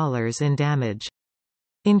 million in damage.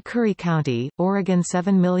 In Curry County, Oregon,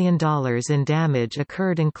 $7 million in damage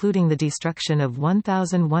occurred, including the destruction of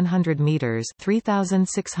 1,100 meters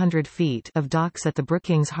 (3,600 feet) of docks at the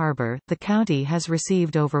Brookings Harbor. The county has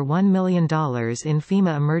received over $1 million in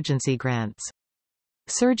FEMA emergency grants.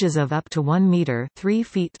 Surges of up to 1 meter (3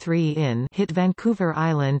 feet 3 in) hit Vancouver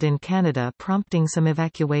Island in Canada, prompting some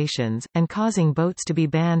evacuations, and causing boats to be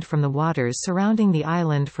banned from the waters surrounding the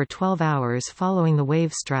island for 12 hours following the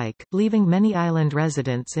wave strike, leaving many island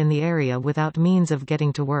residents in the area without means of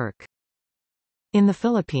getting to work. In the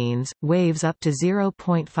Philippines, waves up to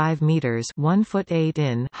 0.5 meters (1 foot 8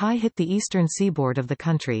 in) high hit the eastern seaboard of the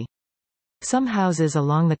country. Some houses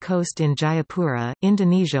along the coast in Jayapura,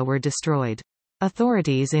 Indonesia were destroyed.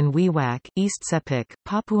 Authorities in Wewak, East Sepik,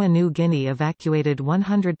 Papua New Guinea evacuated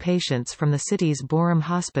 100 patients from the city's Borum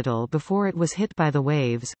Hospital before it was hit by the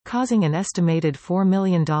waves, causing an estimated $4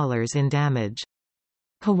 million in damage.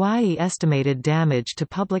 Hawaii estimated damage to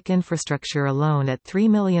public infrastructure alone at $3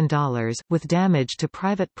 million, with damage to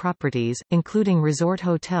private properties, including resort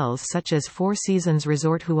hotels such as Four Seasons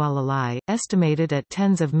Resort Hualalai, estimated at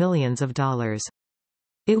tens of millions of dollars.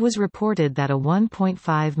 It was reported that a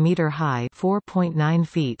 1.5-meter high (4.9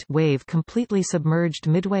 feet) wave completely submerged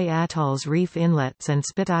Midway Atoll's reef inlets and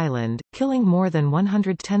Spit Island, killing more than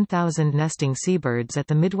 110,000 nesting seabirds at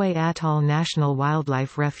the Midway Atoll National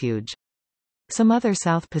Wildlife Refuge. Some other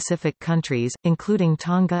South Pacific countries, including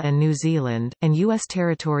Tonga and New Zealand, and U.S.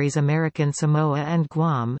 territories American Samoa and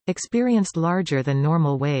Guam, experienced larger than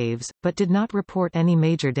normal waves, but did not report any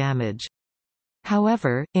major damage.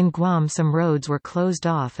 However, in Guam some roads were closed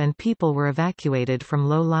off and people were evacuated from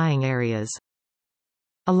low-lying areas.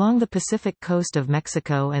 Along the Pacific coast of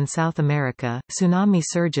Mexico and South America, tsunami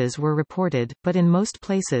surges were reported, but in most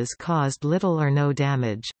places caused little or no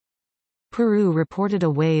damage. Peru reported a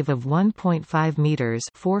wave of 1.5 meters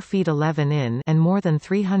 (4 feet 11 in) and more than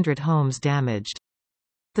 300 homes damaged.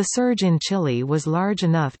 The surge in Chile was large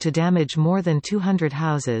enough to damage more than 200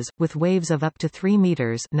 houses, with waves of up to 3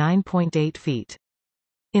 meters (9.8 feet).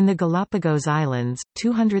 In the Galapagos Islands,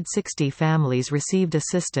 260 families received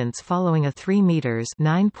assistance following a 3 meters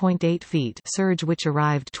 (9.8 feet) surge which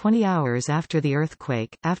arrived 20 hours after the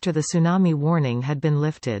earthquake, after the tsunami warning had been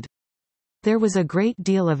lifted. There was a great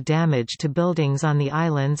deal of damage to buildings on the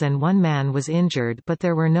islands and one man was injured, but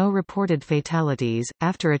there were no reported fatalities.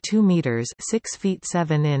 After a 2 meters (6 feet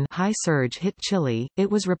 7 in) high surge hit Chile, it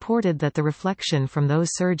was reported that the reflection from those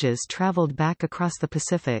surges traveled back across the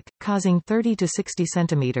Pacific, causing 30 to 60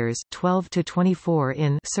 centimeters (12 to 24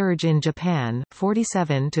 in) surge in Japan,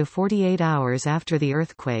 47 to 48 hours after the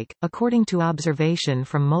earthquake, according to observation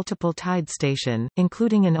from multiple tide stations,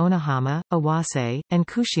 including in Onohama, Iwase, and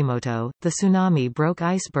Kushimoto. The tsunami broke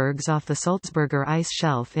icebergs off the Sulzberger ice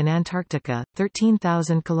shelf in Antarctica,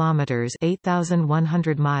 13,000 kilometers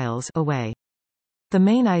 (8,100 miles) away. The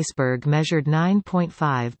main iceberg measured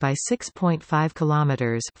 9.5 by 6.5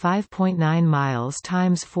 kilometers (5.9 miles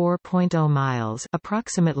times 4.0 miles),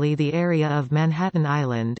 approximately the area of Manhattan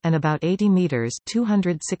Island, and about 80 meters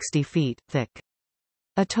 (260 feet) thick.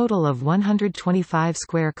 A total of 125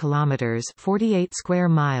 square kilometers (48 square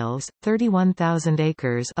miles, 31,000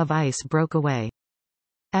 acres) of ice broke away.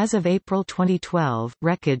 As of April 2012,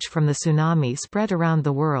 wreckage from the tsunami spread around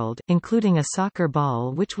the world, including a soccer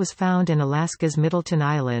ball which was found in Alaska's Middleton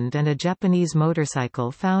Island and a Japanese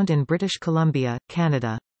motorcycle found in British Columbia,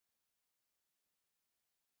 Canada.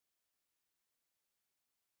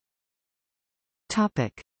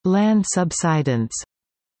 Topic: Land subsidence.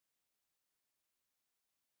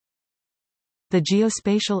 The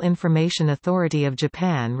Geospatial Information Authority of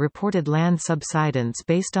Japan reported land subsidence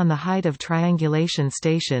based on the height of triangulation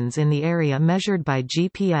stations in the area measured by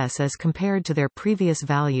GPS as compared to their previous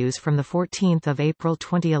values from 14 April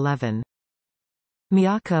 2011.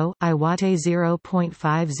 Miyako, Iwate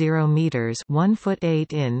 0.50 meters 1 foot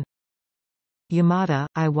 8 in. Yamata,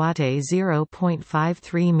 Iwate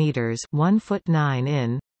 0.53 meters 1 foot 9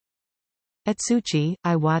 in. Etsuchi,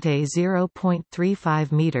 Iwate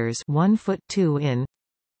 0.35 meters 1 foot 2 in.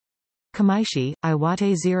 Kamaishi,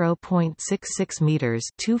 Iwate 0.66 meters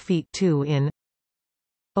 2 feet 2 in.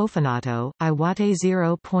 Ofanato, Iwate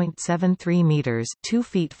 0.73 meters 2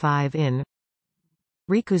 feet 5 in.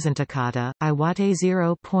 Rikuzentakata, Iwate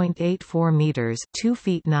 0.84 meters 2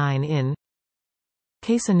 feet 9 in.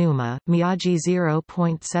 Keisanuma, Miyagi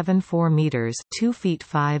 0.74 meters 2 feet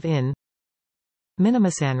 5 in.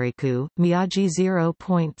 Minamisanriku, Miyagi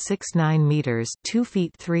 0.69 meters 2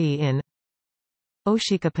 feet 3 in.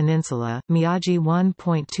 Oshika Peninsula, Miyagi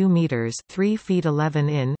 1.2 meters 3 feet 11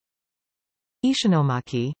 in.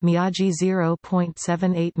 Ishinomaki, Miyagi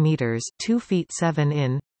 0.78 meters 2 feet 7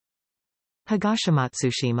 in.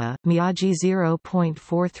 Higashimatsushima, Miyagi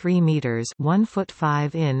 0.43 meters 1 foot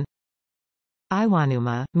 5 in.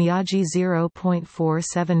 Iwanuma, Miyagi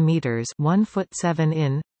 0.47 meters 1 foot 7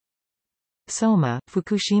 in. Soma,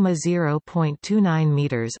 Fukushima 0.29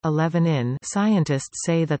 meters 11 in. Scientists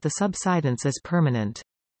say that the subsidence is permanent.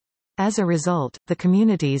 As a result, the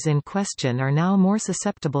communities in question are now more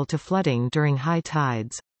susceptible to flooding during high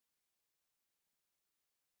tides.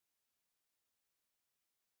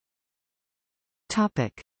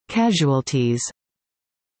 Topic: Casualties.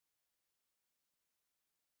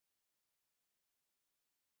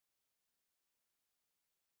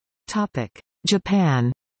 Topic: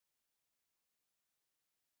 Japan.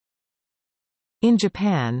 In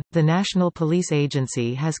Japan, the National Police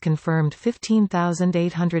Agency has confirmed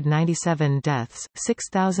 15,897 deaths,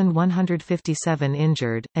 6,157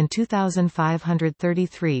 injured, and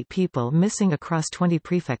 2,533 people missing across 20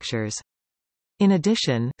 prefectures. In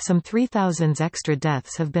addition, some 3,000 extra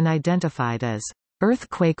deaths have been identified as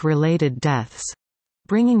earthquake-related deaths,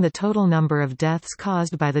 bringing the total number of deaths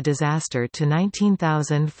caused by the disaster to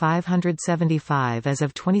 19,575 as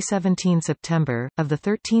of 2017 September. Of the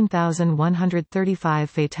 13,135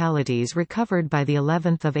 fatalities recovered by the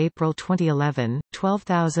 11th of April 2011,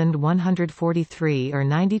 12,143 or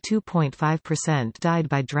 92.5% died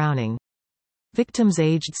by drowning. Victims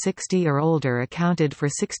aged 60 or older accounted for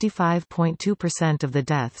 65.2% of the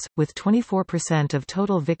deaths, with 24% of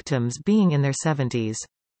total victims being in their 70s.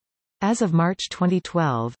 As of March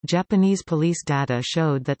 2012, Japanese police data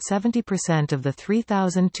showed that 70% of the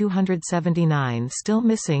 3,279 still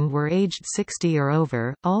missing were aged 60 or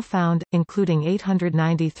over, all found, including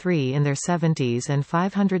 893 in their 70s and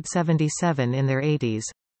 577 in their 80s.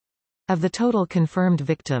 Of the total confirmed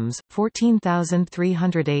victims,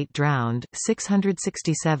 14,308 drowned,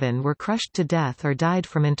 667 were crushed to death or died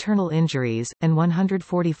from internal injuries, and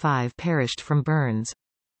 145 perished from burns.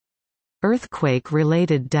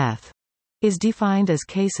 Earthquake-related death is defined as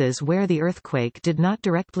cases where the earthquake did not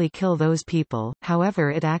directly kill those people,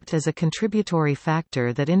 however it acted as a contributory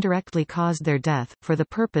factor that indirectly caused their death, for the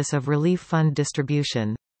purpose of relief fund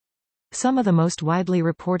distribution. Some of the most widely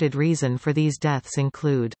reported reason for these deaths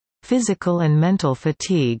include Physical and mental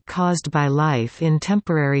fatigue caused by life in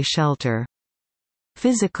temporary shelter.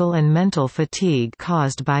 Physical and mental fatigue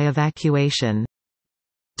caused by evacuation.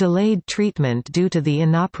 Delayed treatment due to the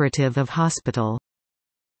inoperative of hospital.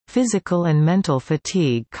 Physical and mental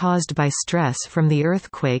fatigue caused by stress from the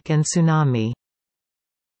earthquake and tsunami.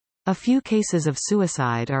 A few cases of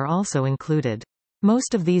suicide are also included.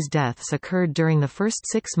 Most of these deaths occurred during the first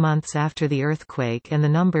 6 months after the earthquake and the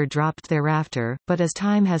number dropped thereafter, but as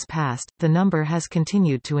time has passed, the number has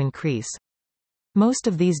continued to increase. Most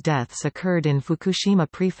of these deaths occurred in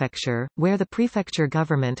Fukushima Prefecture, where the prefecture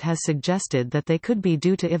government has suggested that they could be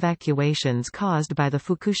due to evacuations caused by the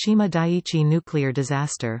Fukushima Daiichi nuclear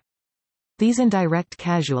disaster. These indirect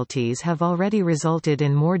casualties have already resulted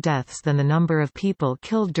in more deaths than the number of people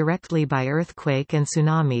killed directly by earthquake and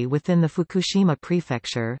tsunami within the Fukushima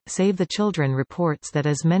prefecture. Save the Children reports that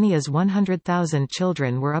as many as 100,000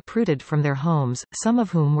 children were uprooted from their homes, some of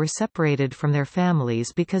whom were separated from their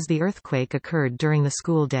families because the earthquake occurred during the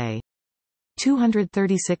school day.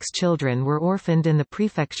 236 children were orphaned in the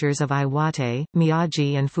prefectures of Iwate,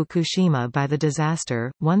 Miyagi and Fukushima by the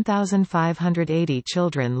disaster, 1,580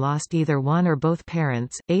 children lost either one or both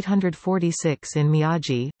parents, 846 in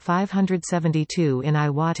Miyagi, 572 in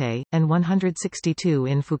Iwate, and 162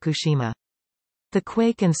 in Fukushima. The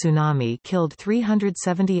quake and tsunami killed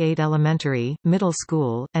 378 elementary, middle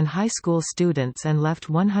school, and high school students and left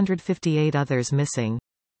 158 others missing.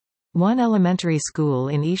 One elementary school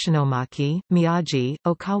in Ishinomaki, Miyagi,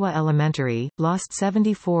 Okawa Elementary, lost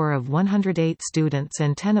 74 of 108 students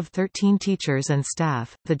and 10 of 13 teachers and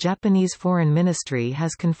staff. The Japanese Foreign Ministry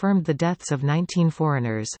has confirmed the deaths of 19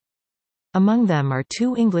 foreigners. Among them are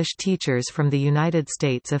 2 English teachers from the United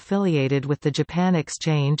States affiliated with the Japan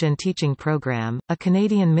Exchange and Teaching Program, a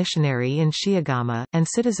Canadian missionary in Shiogama, and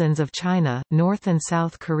citizens of China, North and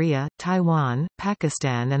South Korea, Taiwan,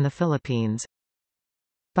 Pakistan and the Philippines.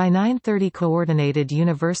 By 9:30 Coordinated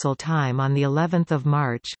Universal Time on the 11th of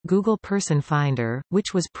March, Google Person Finder,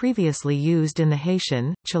 which was previously used in the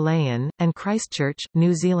Haitian, Chilean, and Christchurch,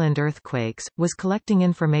 New Zealand earthquakes, was collecting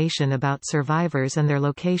information about survivors and their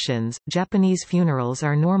locations. Japanese funerals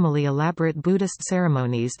are normally elaborate Buddhist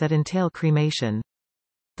ceremonies that entail cremation.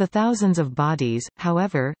 The thousands of bodies,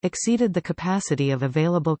 however, exceeded the capacity of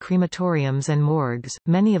available crematoriums and morgues,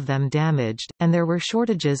 many of them damaged, and there were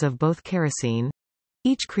shortages of both kerosene.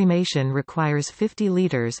 Each cremation requires 50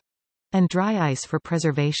 liters and dry ice for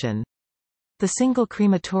preservation. The single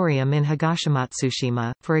crematorium in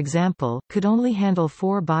Higashimatsushima, for example, could only handle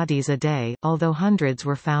 4 bodies a day, although hundreds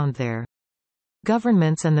were found there.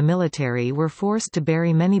 Governments and the military were forced to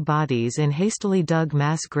bury many bodies in hastily dug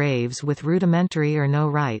mass graves with rudimentary or no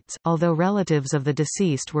rites, although relatives of the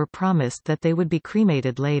deceased were promised that they would be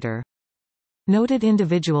cremated later. Noted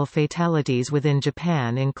individual fatalities within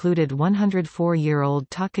Japan included 104-year-old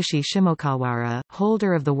Takashi Shimokawara,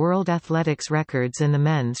 holder of the World Athletics records in the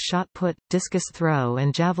men's shot put, discus throw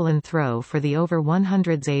and javelin throw for the over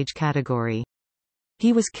 100s age category.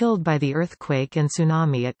 He was killed by the earthquake and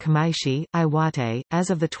tsunami at Kamaishi, Iwate.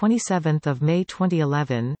 As of 27 May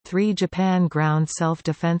 2011, 3 Japan Ground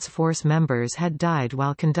Self-Defense Force members had died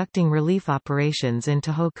while conducting relief operations in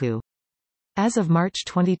Tōhoku. As of March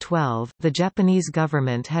 2012, the Japanese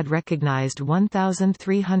government had recognized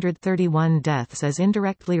 1,331 deaths as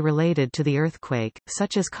indirectly related to the earthquake,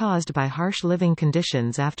 such as caused by harsh living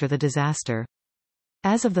conditions after the disaster.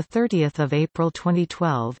 As of 30 April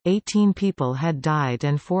 2012, 18 people had died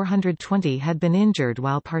and 420 had been injured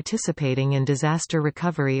while participating in disaster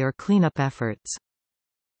recovery or cleanup efforts.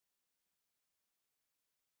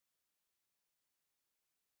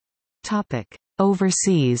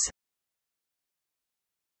 Overseas.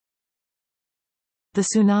 The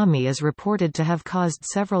tsunami is reported to have caused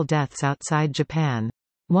several deaths outside Japan.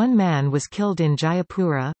 One man was killed in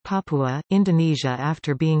Jayapura, Papua, Indonesia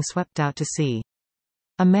after being swept out to sea.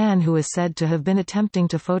 A man who is said to have been attempting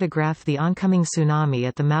to photograph the oncoming tsunami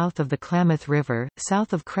at the mouth of the Klamath River,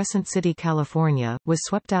 south of Crescent City, California, was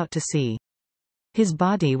swept out to sea. His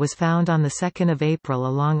body was found on 2 April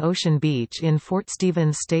along Ocean Beach in Fort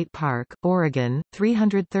Stevens State Park, Oregon,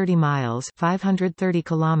 330 miles 530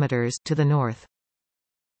 kilometers to the north.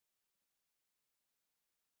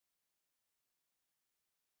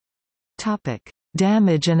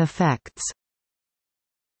 Damage and effects.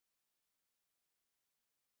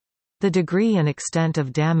 The degree and extent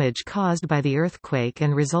of damage caused by the earthquake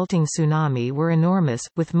and resulting tsunami were enormous,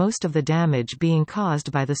 with most of the damage being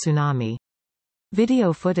caused by the tsunami.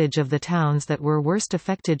 Video footage of the towns that were worst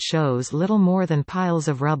affected shows little more than piles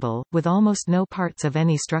of rubble, with almost no parts of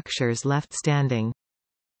any structures left standing.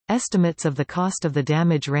 Estimates of the cost of the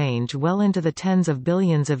damage range well into the tens of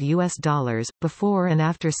billions of US dollars. Before and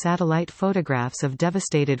after satellite photographs of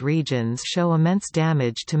devastated regions show immense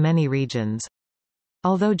damage to many regions.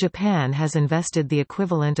 Although Japan has invested the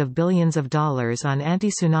equivalent of billions of dollars on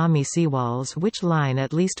anti-tsunami seawalls which line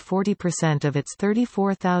at least 40% of its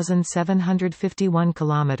 34,751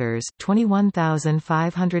 kilometers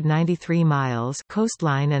 (21,593 miles)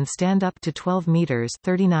 coastline and stand up to 12 meters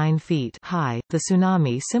 (39 feet) high, the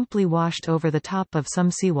tsunami simply washed over the top of some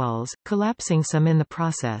seawalls, collapsing some in the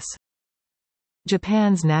process.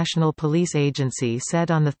 Japan's National Police Agency said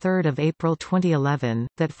on 3 April 2011,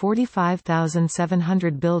 that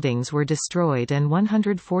 45,700 buildings were destroyed and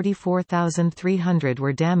 144,300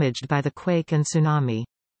 were damaged by the quake and tsunami.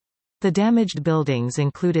 The damaged buildings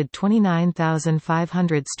included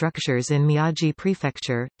 29,500 structures in Miyagi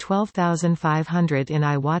Prefecture, 12,500 in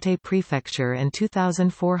Iwate Prefecture and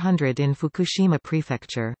 2,400 in Fukushima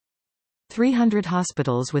Prefecture. 300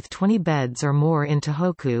 hospitals with 20 beds or more in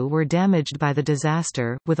Tōhoku were damaged by the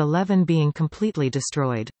disaster, with 11 being completely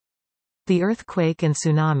destroyed. The earthquake and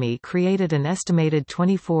tsunami created an estimated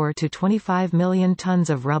 24 to 25 million tons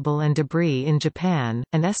of rubble and debris in Japan.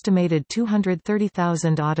 An estimated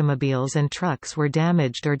 230,000 automobiles and trucks were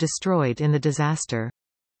damaged or destroyed in the disaster.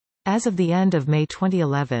 As of the end of May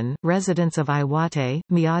 2011, residents of Iwate,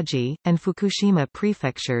 Miyagi, and Fukushima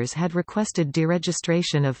prefectures had requested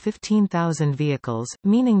deregistration of 15,000 vehicles,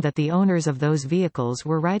 meaning that the owners of those vehicles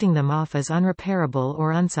were writing them off as unrepairable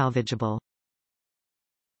or unsalvageable.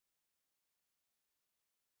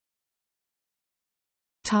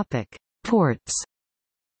 Topic: Ports.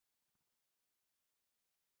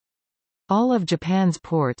 All of Japan's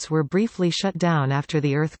ports were briefly shut down after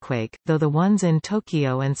the earthquake, though the ones in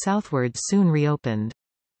Tokyo and southwards soon reopened.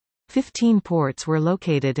 15 ports were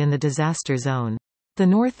located in the disaster zone. The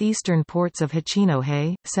northeastern ports of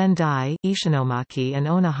Hachinohe, Sendai, Ishinomaki and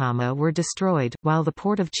Onahama were destroyed, while the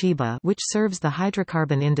port of Chiba, which serves the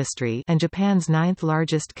hydrocarbon industry, and Japan's ninth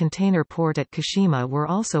largest container port at Kashima were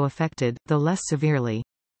also affected, though less severely.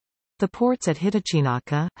 The ports at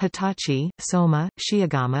Hitachinaka, Hitachi, Soma,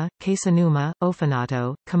 Shiogama, Kasanuma,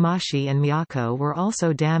 Ofanato, Kamashi and Miyako were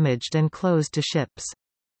also damaged and closed to ships.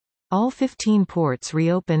 All 15 ports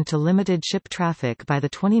reopened to limited ship traffic by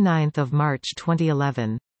 29 March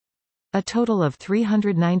 2011. A total of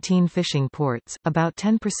 319 fishing ports, about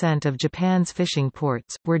 10% of Japan's fishing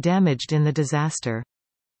ports, were damaged in the disaster.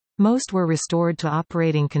 Most were restored to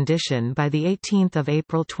operating condition by 18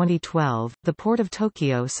 April 2012. The port of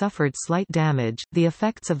Tokyo suffered slight damage. The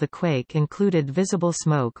effects of the quake included visible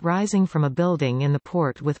smoke rising from a building in the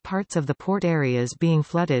port with parts of the port areas being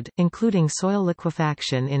flooded, including soil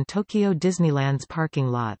liquefaction in Tokyo Disneyland's parking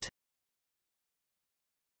lot.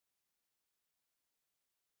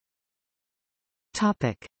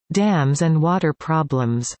 Topic: Dams and water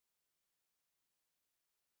problems.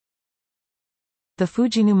 The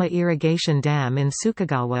Fujinuma irrigation dam in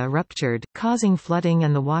Sukagawa ruptured, causing flooding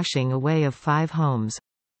and the washing away of 5 homes.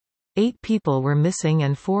 8 people were missing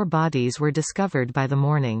and 4 bodies were discovered by the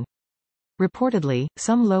morning. Reportedly,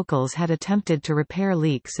 some locals had attempted to repair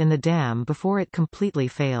leaks in the dam before it completely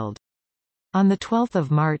failed. On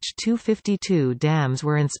 12 March 252 dams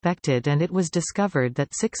were inspected and it was discovered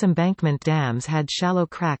that 6 embankment dams had shallow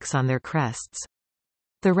cracks on their crests.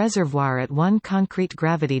 The reservoir at one concrete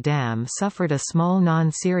gravity dam suffered a small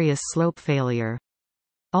non-serious slope failure.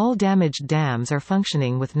 All damaged dams are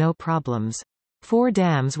functioning with no problems. 4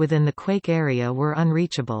 dams within the quake area were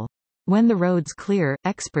unreachable. When the roads clear,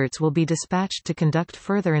 experts will be dispatched to conduct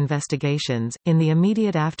further investigations. In the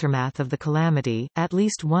immediate aftermath of the calamity, at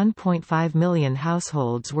least 1.5 million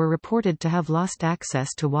households were reported to have lost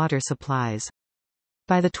access to water supplies.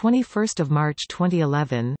 By 21 March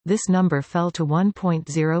 2011, this number fell to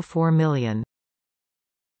 1.04 million.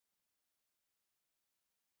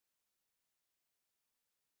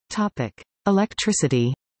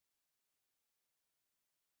 Electricity.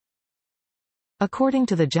 According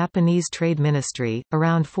to the Japanese Trade Ministry,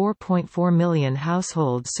 around 4.4 million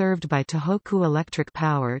households served by Tōhoku Electric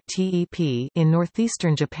Power (TEP) in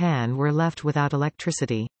northeastern Japan were left without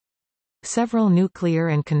electricity. Several nuclear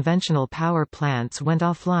and conventional power plants went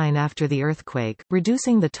offline after the earthquake,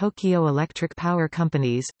 reducing the Tokyo Electric Power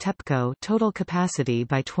Company's (TEPCO) total capacity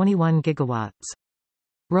by 21 gigawatts.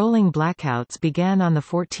 Rolling blackouts began on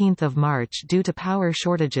 14 March due to power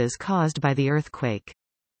shortages caused by the earthquake.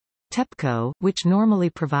 TEPCO, which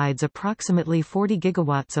normally provides approximately 40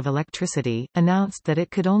 gigawatts of electricity, announced that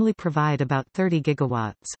it could only provide about 30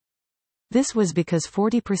 gigawatts. This was because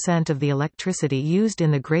 40% of the electricity used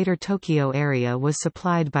in the Greater Tokyo area was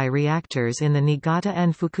supplied by reactors in the Niigata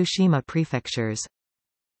and Fukushima prefectures.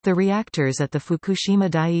 The reactors at the Fukushima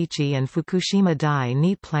Daiichi and Fukushima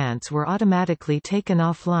Dai-Ni plants were automatically taken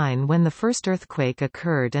offline when the first earthquake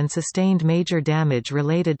occurred and sustained major damage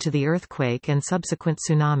related to the earthquake and subsequent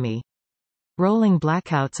tsunami. Rolling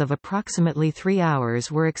blackouts of approximately 3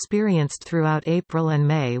 hours were experienced throughout April and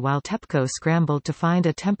May while TEPCO scrambled to find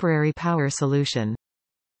a temporary power solution.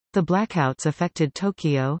 The blackouts affected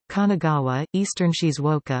Tokyo, Kanagawa, eastern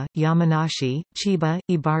Shizuoka, Yamanashi, Chiba,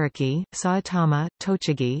 Ibaraki, Saitama,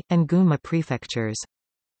 Tochigi, and Gunma prefectures.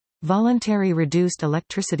 Voluntary reduced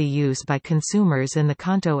electricity use by consumers in the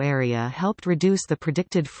Kanto area helped reduce the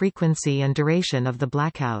predicted frequency and duration of the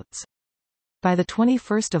blackouts. By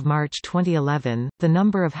 21 March 2011, the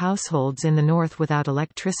number of households in the north without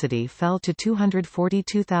electricity fell to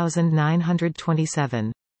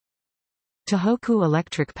 242,927. Tōhoku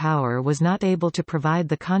Electric Power was not able to provide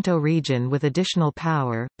the Kanto region with additional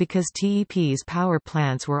power, because TEP's power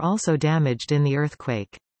plants were also damaged in the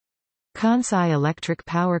earthquake. Kansai Electric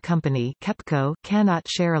Power Company (KEPCO) cannot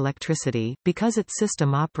share electricity, because its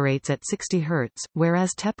system operates at 60 Hz,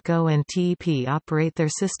 whereas TEPCO and TEP operate their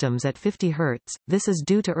systems at 50 Hz. This is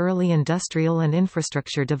due to early industrial and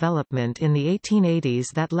infrastructure development in the 1880s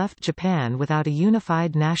that left Japan without a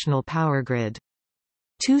unified national power grid.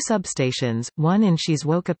 2 substations, one in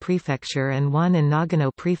Shizuoka Prefecture and one in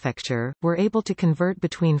Nagano Prefecture, were able to convert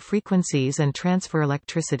between frequencies and transfer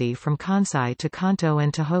electricity from Kansai to Kanto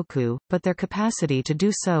and Tōhoku, but their capacity to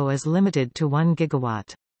do so is limited to 1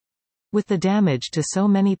 gigawatt. With the damage to so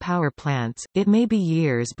many power plants, it may be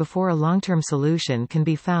years before a long-term solution can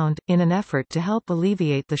be found. In an effort to help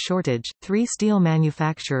alleviate the shortage, 3 steel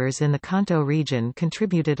manufacturers in the Kanto region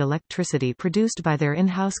contributed electricity produced by their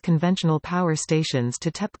in-house conventional power stations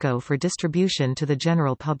to TEPCO for distribution to the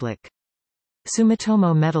general public.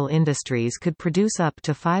 Sumitomo Metal Industries could produce up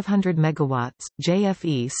to 500 megawatts,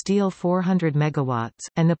 JFE Steel 400 megawatts,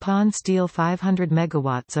 and Nippon Steel 500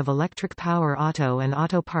 megawatts of electric power. Auto and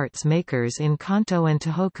auto parts makers in Kanto and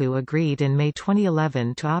Tōhoku agreed in May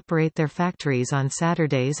 2011 to operate their factories on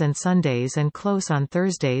Saturdays and Sundays and close on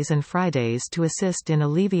Thursdays and Fridays to assist in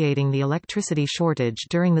alleviating the electricity shortage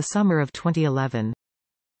during the summer of 2011.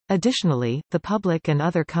 Additionally, the public and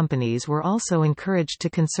other companies were also encouraged to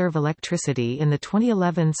conserve electricity in the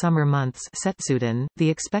 2011 summer months. Setsuden, the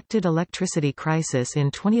expected electricity crisis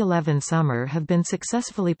in 2011 summer have been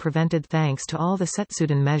successfully prevented thanks to all the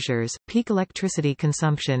Setsuden measures. Peak electricity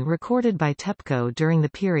consumption recorded by TEPCO during the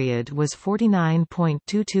period was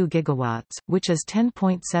 49.22 gigawatts, which is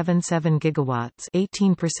 10.77 gigawatts,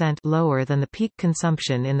 18% lower than the peak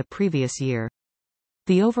consumption in the previous year.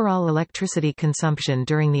 The overall electricity consumption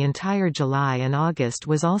during the entire July and August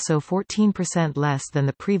was also 14% less than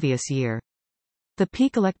the previous year. The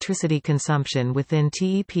peak electricity consumption within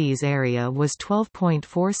TEP's area was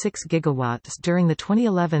 12.46 gigawatts during the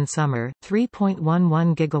 2011 summer,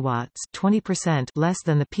 3.11 gigawatts, 20% less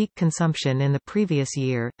than the peak consumption in the previous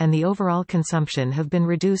year, and the overall consumption have been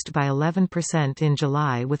reduced by 11% in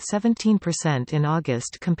July with 17% in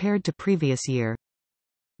August compared to previous year.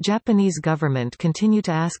 Japanese government continued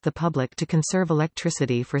to ask the public to conserve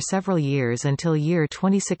electricity for several years until year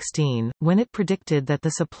 2016, when it predicted that the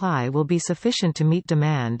supply will be sufficient to meet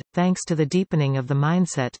demand, thanks to the deepening of the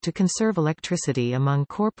mindset to conserve electricity among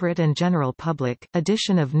corporate and general public,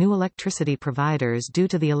 addition of new electricity providers due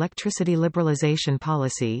to the electricity liberalization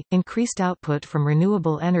policy, increased output from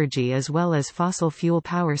renewable energy as well as fossil fuel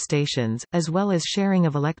power stations, as well as sharing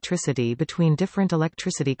of electricity between different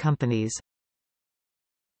electricity companies.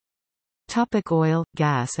 Oil,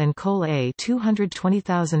 gas and coal. A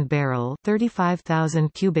 220,000 barrel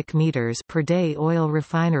 35,000 cubic meters per day oil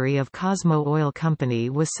refinery of Cosmo Oil Company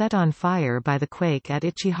was set on fire by the quake at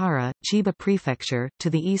Ichihara, Chiba Prefecture, to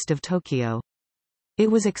the east of Tokyo. It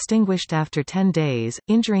was extinguished after 10 days,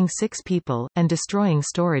 injuring 6 people, and destroying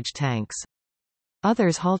storage tanks.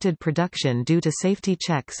 Others halted production due to safety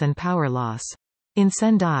checks and power loss. In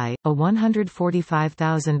Sendai, a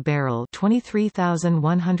 145,000-barrel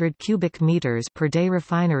 (23,100 cubic meters per day)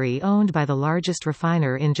 refinery owned by the largest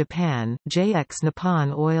refiner in Japan, JX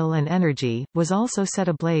Nippon Oil and Energy, was also set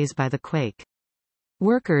ablaze by the quake.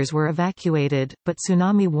 Workers were evacuated, but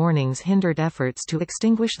tsunami warnings hindered efforts to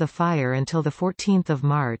extinguish the fire until 14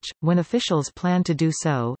 March, when officials planned to do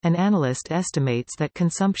so. An analyst estimates that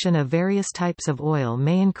consumption of various types of oil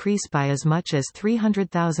may increase by as much as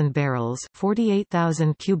 300,000 barrels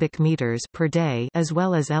 (48,000 cubic meters) per day, as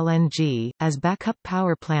well as LNG, as backup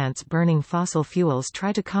power plants burning fossil fuels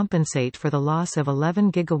try to compensate for the loss of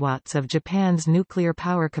 11 gigawatts of Japan's nuclear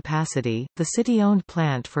power capacity. The city-owned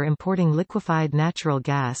plant for importing liquefied natural natural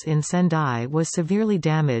gas in Sendai was severely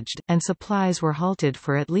damaged, and supplies were halted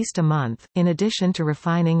for at least a month. In addition to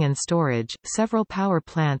refining and storage, several power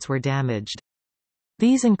plants were damaged.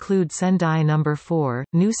 These include Sendai No. 4,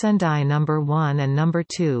 New Sendai No. 1 and No.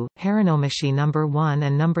 2, Haranomishi No. 1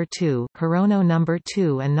 and No. 2, Hirono No.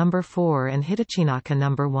 2 and No. 4 and Hitachinaka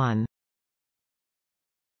No. 1.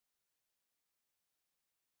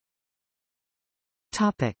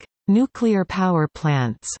 Topic: Nuclear power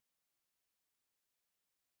plants.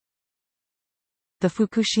 The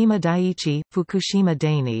Fukushima Daiichi, Fukushima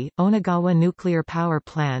Daini, Onagawa Nuclear Power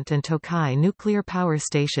Plant and Tokai nuclear power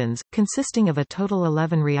stations, consisting of a total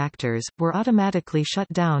 11 reactors, were automatically shut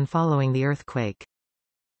down following the earthquake.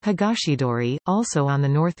 Higashidori, also on the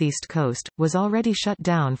northeast coast, was already shut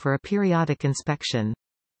down for a periodic inspection.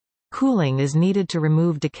 Cooling is needed to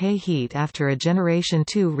remove decay heat after a Generation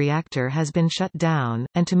 2 reactor has been shut down,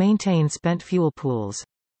 and to maintain spent fuel pools.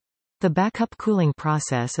 The backup cooling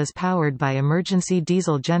process is powered by emergency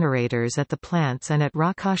diesel generators at the plants and at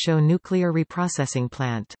Rakasho Nuclear Reprocessing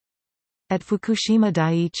Plant. At Fukushima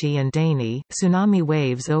Daiichi and Daini, tsunami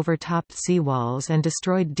waves overtopped seawalls and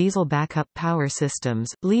destroyed diesel backup power systems,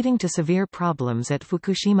 leading to severe problems at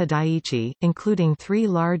Fukushima Daiichi, including 3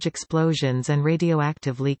 large explosions and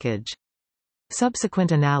radioactive leakage.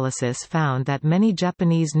 Subsequent analysis found that many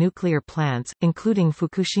Japanese nuclear plants, including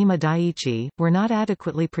Fukushima Daiichi, were not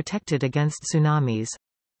adequately protected against tsunamis.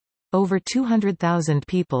 Over 200,000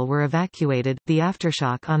 people were evacuated. The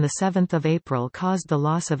aftershock on 7 April caused the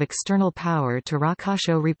loss of external power to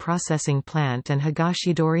Rakasho Reprocessing Plant and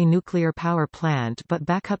Higashidori Nuclear Power Plant, but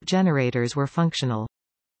backup generators were functional.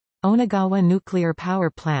 Onagawa Nuclear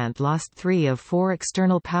Power Plant lost 3 of 4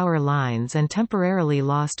 external power lines and temporarily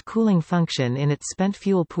lost cooling function in its spent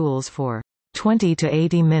fuel pools for 20 to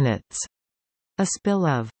 80 minutes. A spill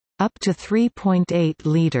of up to 3.8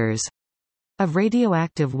 liters of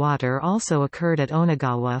radioactive water also occurred at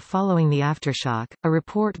Onagawa following the aftershock. A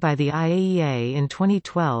report by the IAEA in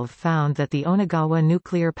 2012 found that the Onagawa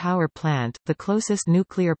nuclear power plant, the closest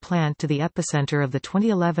nuclear plant to the epicenter of the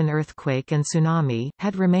 2011 earthquake and tsunami,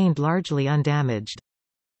 had remained largely undamaged.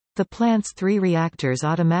 The plant's 3 reactors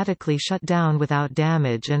automatically shut down without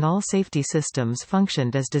damage and all safety systems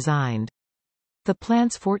functioned as designed. The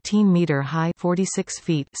plant's 14-meter-high (46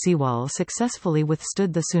 feet) seawall successfully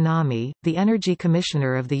withstood the tsunami. The Energy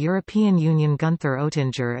Commissioner of the European Union Gunther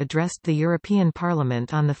Oettinger addressed the European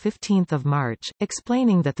Parliament on 15 March,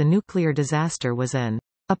 explaining that the nuclear disaster was an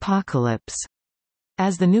apocalypse.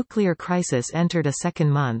 As the nuclear crisis entered a second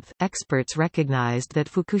month, experts recognized that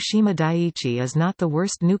Fukushima Daiichi is not the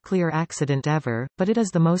worst nuclear accident ever, but it is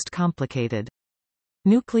the most complicated.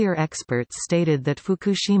 Nuclear experts stated that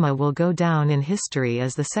Fukushima will go down in history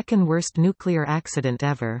as the second worst nuclear accident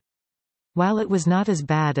ever. While it was not as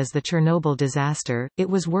bad as the Chernobyl disaster, it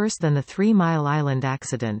was worse than the 3 Mile Island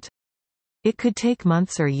accident. It could take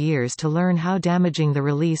months or years to learn how damaging the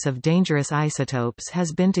release of dangerous isotopes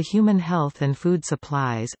has been to human health and food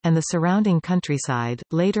supplies, and the surrounding countryside.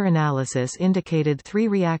 Later analysis indicated 3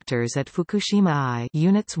 reactors at Fukushima I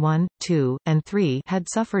Units 1, 2, and 3 had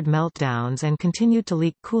suffered meltdowns and continued to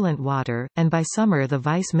leak coolant water, and by summer the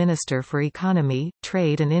Vice Minister for Economy,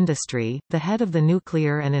 Trade and Industry, the head of the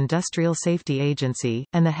Nuclear and Industrial Safety Agency,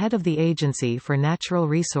 and the head of the Agency for Natural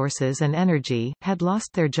Resources and Energy, had lost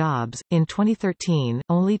their jobs. In 2013,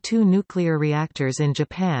 only 2 nuclear reactors in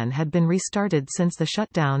Japan had been restarted since the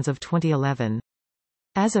shutdowns of 2011.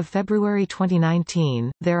 As of February 2019,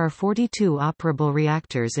 there are 42 operable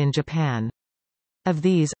reactors in Japan. Of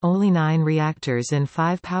these, only 9 reactors in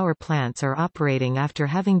 5 power plants are operating after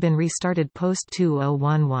having been restarted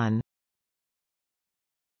post-2011.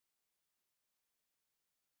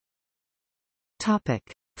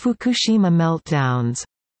 Fukushima meltdowns.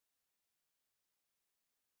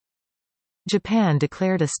 Japan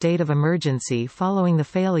declared a state of emergency following the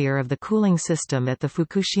failure of the cooling system at the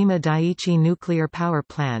Fukushima Daiichi nuclear power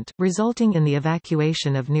plant, resulting in the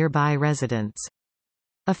evacuation of nearby residents.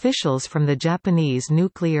 Officials from the Japanese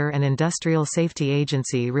Nuclear and Industrial Safety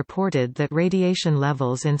Agency reported that radiation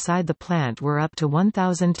levels inside the plant were up to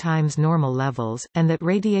 1,000 times normal levels, and that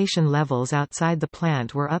radiation levels outside the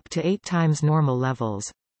plant were up to 8 times normal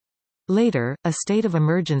levels. Later, a state of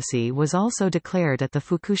emergency was also declared at the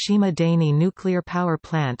Fukushima Daini nuclear power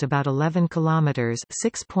plant about 11 kilometers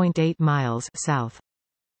 (6.8 miles) south.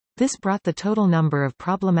 This brought the total number of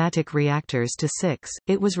problematic reactors to 6.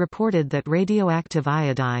 It was reported that radioactive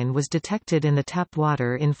iodine was detected in the tap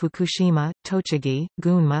water in Fukushima, Tochigi,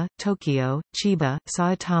 Gunma, Tokyo, Chiba,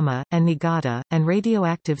 Saitama, and Niigata, and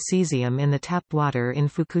radioactive cesium in the tap water in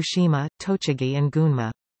Fukushima, Tochigi and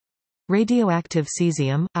Gunma. Radioactive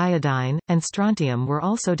cesium, iodine, and strontium were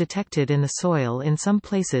also detected in the soil in some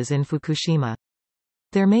places in Fukushima.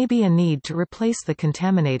 There may be a need to replace the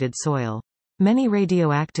contaminated soil. Many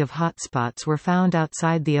radioactive hotspots were found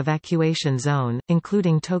outside the evacuation zone,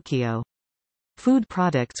 including Tokyo. Food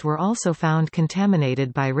products were also found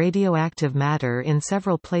contaminated by radioactive matter in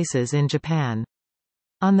several places in Japan.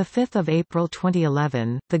 On 5 April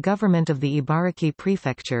 2011, the government of the Ibaraki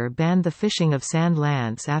Prefecture banned the fishing of sand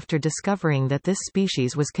lance after discovering that this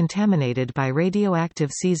species was contaminated by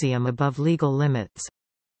radioactive cesium above legal limits.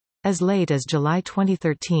 As late as July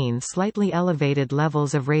 2013, slightly elevated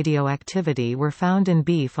levels of radioactivity were found in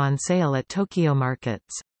beef on sale at Tokyo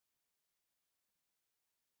markets.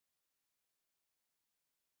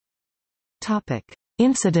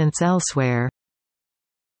 Incidents elsewhere.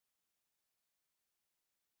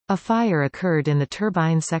 A fire occurred in the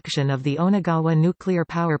turbine section of the Onagawa nuclear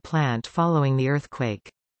power plant following the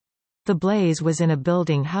earthquake. The blaze was in a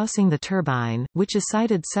building housing the turbine, which is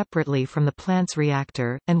sited separately from the plant's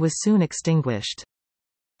reactor, and was soon extinguished.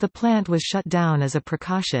 The plant was shut down as a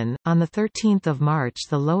precaution. On 13 March,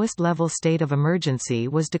 the lowest level state of emergency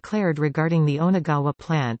was declared regarding the Onagawa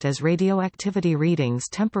plant as radioactivity readings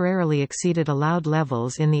temporarily exceeded allowed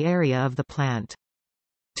levels in the area of the plant.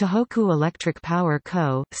 Tōhoku Electric Power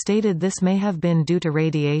Co. stated this may have been due to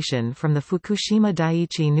radiation from the Fukushima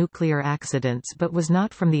Daiichi nuclear accidents but was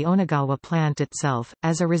not from the Onagawa plant itself.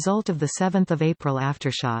 As a result of the 7 April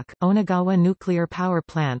aftershock, Onagawa nuclear power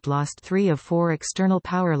plant lost 3 of 4 external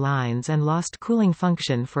power lines and lost cooling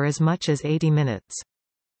function for as much as 80 minutes.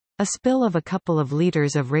 A spill of a couple of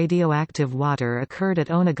liters of radioactive water occurred at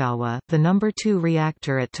Onagawa. The No. 2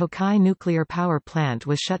 reactor at Tokai nuclear power plant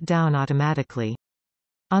was shut down automatically.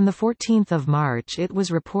 On 14 March it was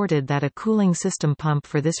reported that a cooling system pump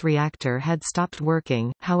for this reactor had stopped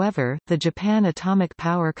working. However, the Japan Atomic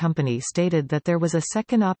Power Company stated that there was a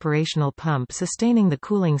second operational pump sustaining the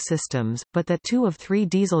cooling systems, but that 2 of 3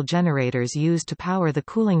 diesel generators used to power the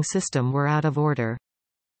cooling system were out of order.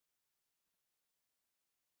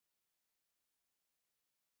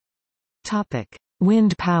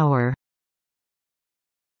 Wind power.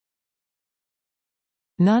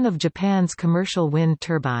 None of Japan's commercial wind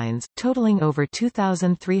turbines, totaling over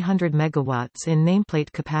 2,300 megawatts in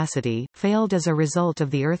nameplate capacity, failed as a result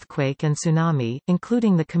of the earthquake and tsunami,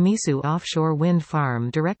 including the Kamisu offshore wind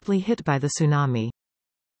farm directly hit by the tsunami.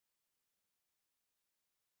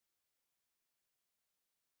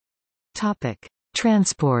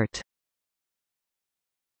 Transport.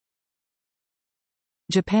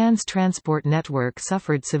 Japan's transport network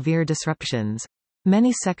suffered severe disruptions.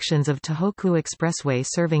 Many sections of Tōhoku Expressway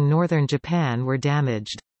serving northern Japan were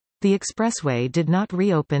damaged. The expressway did not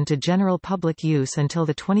reopen to general public use until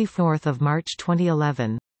 24 March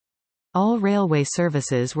 2011. All railway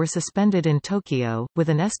services were suspended in Tokyo, with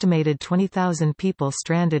an estimated 20,000 people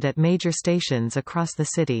stranded at major stations across the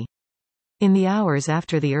city. In the hours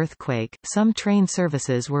after the earthquake, some train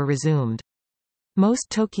services were resumed.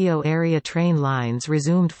 Most Tokyo area train lines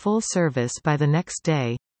resumed full service by the next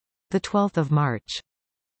day, 12 March.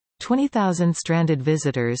 20,000 stranded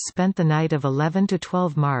visitors spent the night of 11 to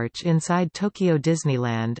 12 March inside Tokyo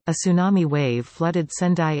Disneyland. A tsunami wave flooded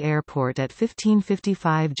Sendai Airport at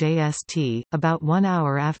 15:55 JST, about 1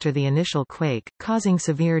 hour after the initial quake, causing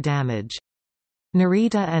severe damage.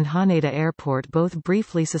 Narita and Haneda Airport both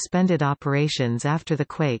briefly suspended operations after the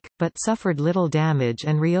quake, but suffered little damage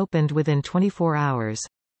and reopened within 24 hours.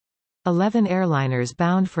 11 airliners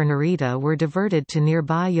bound for Narita were diverted to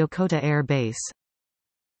nearby Yokota Air Base.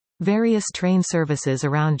 Various train services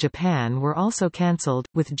around Japan were also cancelled,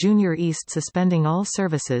 with Junior East suspending all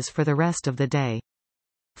services for the rest of the day.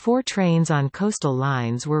 4 trains on coastal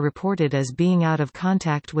lines were reported as being out of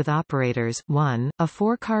contact with operators. A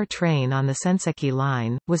 4-car train on the Senseki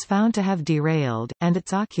line, was found to have derailed, and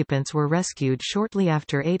its occupants were rescued shortly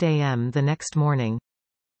after 8 a.m. the next morning.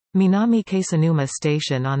 Minami Keisanuma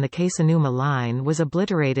Station on the Keisanuma line was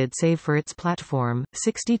obliterated save for its platform.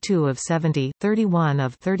 62 of 70, 31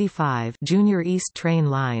 of 35 Junior East train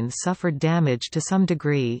lines suffered damage to some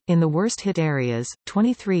degree. In the worst-hit areas,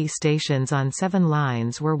 23 stations on 7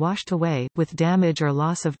 lines were washed away, with damage or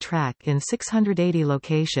loss of track in 680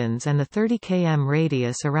 locations and the 30 km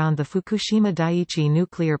radius around the Fukushima Daiichi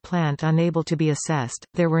nuclear plant unable to be assessed.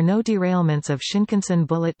 There were no derailments of Shinkansen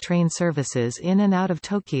bullet train services in and out of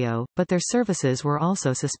Tokyo, but their services were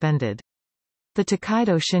also suspended. The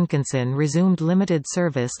Tokaido Shinkansen resumed limited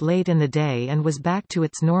service late in the day and was back to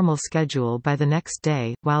its normal schedule by the next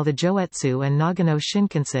day, while the Joetsu and Nagano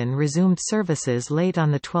Shinkansen resumed services late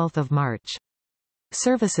on 12 March.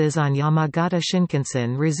 Services on Yamagata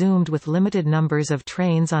Shinkansen resumed with limited numbers of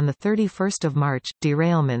trains on 31 March.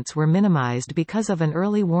 Derailments were minimized because of an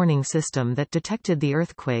early warning system that detected the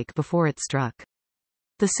earthquake before it struck.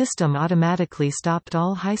 The system automatically stopped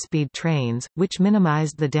all high-speed trains, which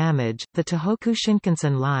minimized the damage. The Tōhoku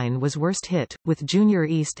Shinkansen line was worst hit, with Junior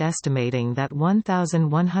East estimating that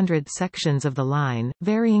 1,100 sections of the line,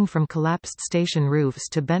 varying from collapsed station roofs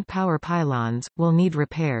to bent power pylons, will need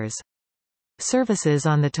repairs. Services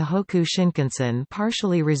on the Tōhoku Shinkansen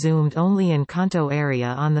partially resumed only in Kanto area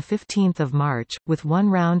on 15 March, with one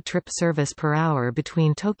round-trip service per hour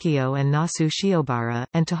between Tokyo and Nasu-Shiobara,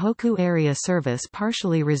 and Tōhoku area service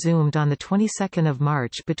partially resumed on the 22nd of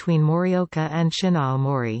March between Morioka and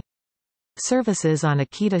Shin-Aomori. Services on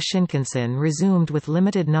Akita Shinkansen resumed with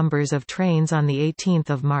limited numbers of trains on 18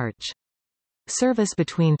 March. Service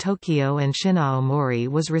between Tokyo and Shin-Aomori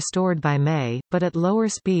was restored by May, but at lower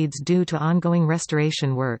speeds due to ongoing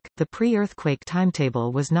restoration work. The pre-earthquake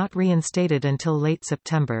timetable was not reinstated until late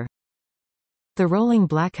September. The rolling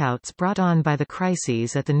blackouts brought on by the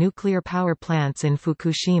crises at the nuclear power plants in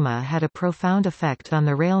Fukushima had a profound effect on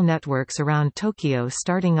the rail networks around Tokyo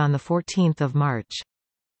starting on 14 March.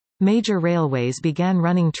 Major railways began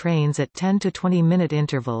running trains at 10 to 20-minute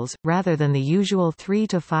intervals, rather than the usual 3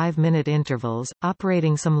 to 5-minute intervals,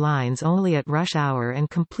 operating some lines only at rush hour and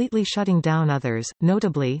completely shutting down others,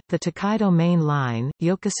 notably, the Tokaido Main Line,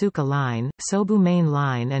 Yokosuka Line, Sobu Main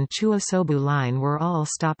Line and Chuo-Sobu Line were all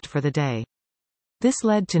stopped for the day. This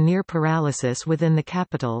led to near paralysis within the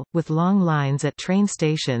capital, with long lines at train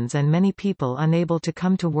stations and many people unable to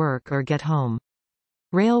come to work or get home.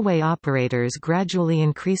 Railway operators gradually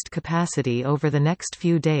increased capacity over the next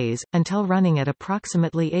few days, until running at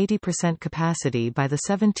approximately 80% capacity by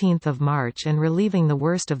 17 March and relieving the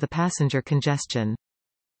worst of the passenger congestion.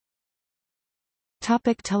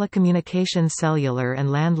 Telecommunications. Cellular and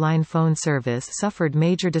landline phone service suffered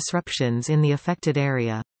major disruptions in the affected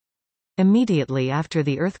area. Immediately after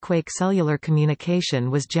the earthquake, cellular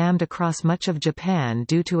communication was jammed across much of Japan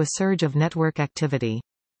due to a surge of network activity.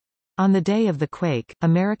 On the day of the quake,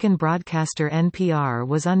 American broadcaster NPR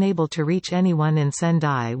was unable to reach anyone in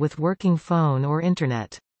Sendai with working phone or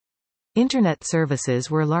Internet. Internet services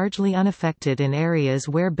were largely unaffected in areas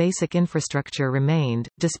where basic infrastructure remained,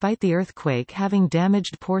 despite the earthquake having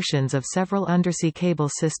damaged portions of several undersea cable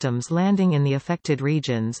systems landing in the affected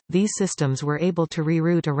regions. These systems were able to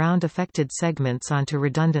reroute around affected segments onto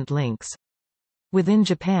redundant links. Within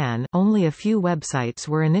Japan, only a few websites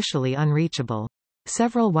were initially unreachable.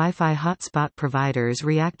 Several Wi-Fi hotspot providers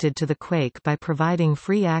reacted to the quake by providing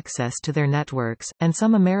free access to their networks, and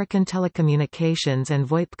some American telecommunications and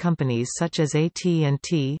VoIP companies such as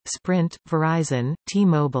AT&T, Sprint, Verizon,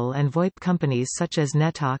 T-Mobile and VoIP companies such as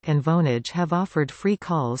Netalk and Vonage have offered free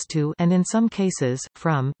calls to, and in some cases,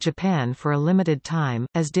 from, Japan for a limited time,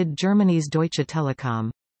 as did Germany's Deutsche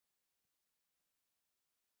Telekom.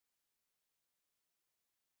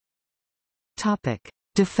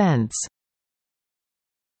 Defense.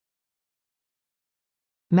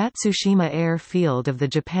 Matsushima Air Field of the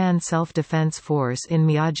Japan Self-Defense Force in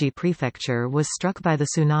Miyagi Prefecture was struck by the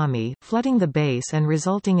tsunami, flooding the base and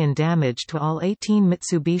resulting in damage to all 18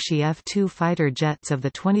 Mitsubishi F-2 fighter jets of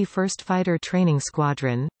the 21st Fighter Training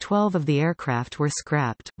Squadron. 12 of the aircraft were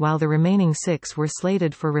scrapped, while the remaining 6 were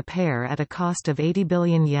slated for repair at a cost of 80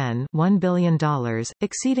 billion yen $1 billion,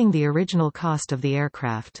 exceeding the original cost of the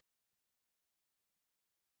aircraft.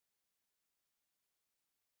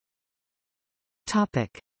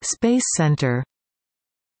 Space Center.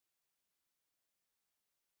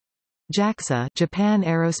 JAXA, Japan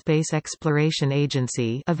Aerospace Exploration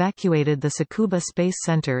Agency, evacuated the Tsukuba Space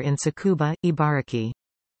Center in Tsukuba, Ibaraki.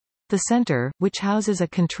 The center, which houses a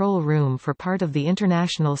control room for part of the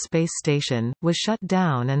International Space Station, was shut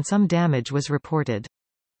down and some damage was reported.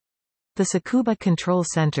 The Tsukuba Control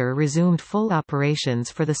Center resumed full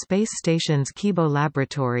operations for the space station's Kibo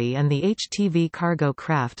laboratory and the HTV cargo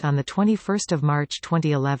craft on 21 March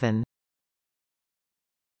 2011.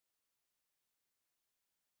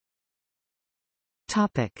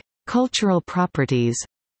 Cultural properties.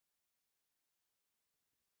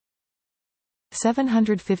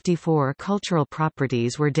 754 cultural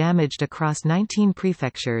properties were damaged across 19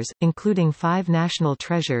 prefectures, including 5 national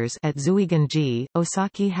treasures at Zuigan-ji,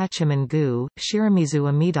 Osaki Hachiman-gu, Shiramizu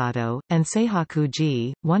Amidato, and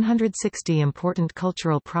Seihaku-ji, 160 important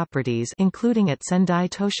cultural properties including at Sendai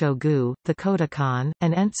Tosho-gu, the Kodokan,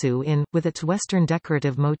 and Entsu-in, with its Western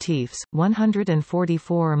decorative motifs,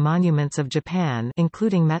 144 monuments of Japan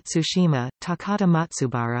including Matsushima, Takata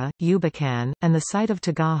Matsubara, Yubakan, and the site of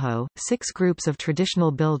Tagaho, 6 groups of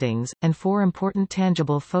traditional buildings, and 4 important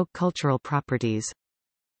tangible folk cultural properties.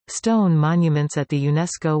 Stone monuments at the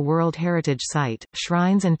UNESCO World Heritage Site,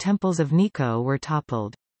 shrines and temples of Nikko were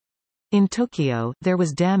toppled. In Tokyo, there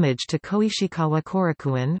was damage to Koishikawa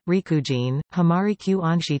Korakuen, Rikujin, Hamarikyu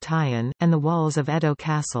Onshi Taian, and the walls of Edo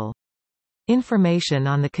Castle. Information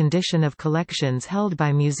on the condition of collections held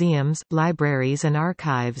by museums, libraries and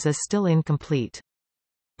archives is still incomplete.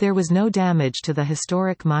 There was no damage to the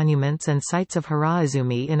historic monuments and sites of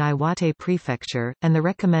Hiraizumi in Iwate Prefecture, and the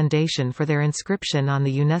recommendation for their inscription on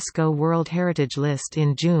the UNESCO World Heritage List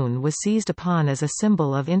in June was seized upon as a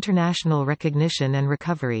symbol of international recognition and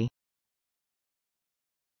recovery.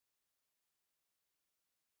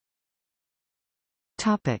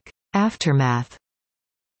 Aftermath.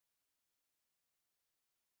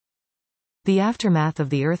 The aftermath of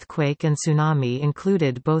the earthquake and tsunami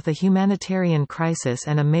included both a humanitarian crisis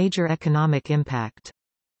and a major economic impact.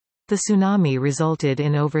 The tsunami resulted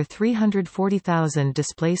in over 340,000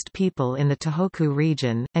 displaced people in the Tōhoku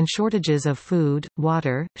region, and shortages of food,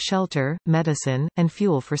 water, shelter, medicine, and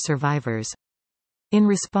fuel for survivors. In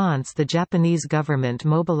response, the Japanese government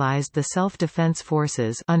mobilized the Self-Defense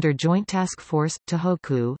Forces under Joint Task Force,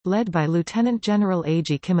 Tōhoku, led by Lieutenant General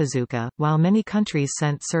Eiji Kimazuka, while many countries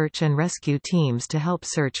sent search and rescue teams to help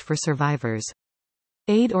search for survivors.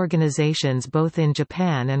 Aid organizations both in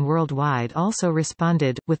Japan and worldwide also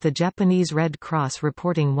responded, with the Japanese Red Cross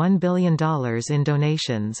reporting $1 billion in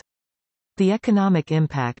donations. The economic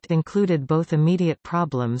impact included both immediate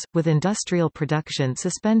problems, with industrial production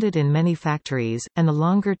suspended in many factories, and the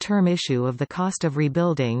longer-term issue of the cost of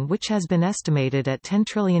rebuilding, which has been estimated at 10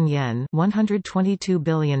 trillion yen $122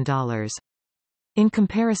 billion. In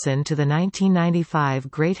comparison to the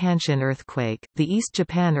 1995 Great Hanshin earthquake, the East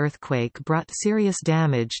Japan earthquake brought serious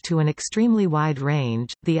damage to an extremely wide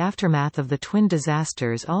range. The aftermath of the twin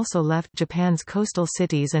disasters also left Japan's coastal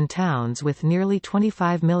cities and towns with nearly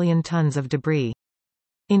 25 million tons of debris.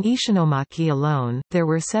 In Ishinomaki alone, there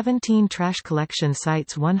were 17 trash collection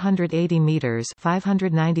sites 180 meters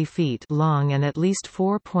 (590 feet) long and at least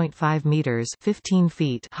 4.5 meters (15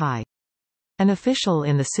 feet) high. An official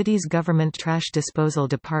in the city's government trash disposal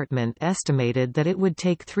department estimated that it would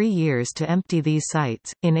take 3 years to empty these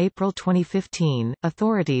sites. In April 2015,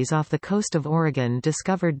 authorities off the coast of Oregon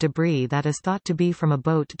discovered debris that is thought to be from a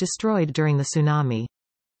boat destroyed during the tsunami.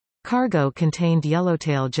 Cargo contained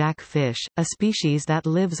yellowtail jackfish, a species that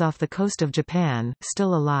lives off the coast of Japan,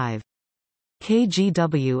 still alive.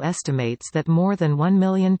 KGW estimates that more than 1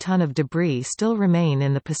 million ton of debris still remain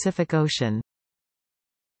in the Pacific Ocean.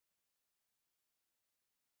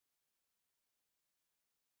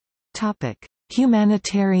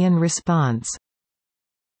 Humanitarian response.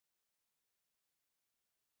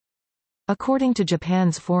 According to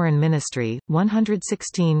Japan's foreign ministry,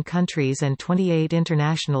 116 countries and 28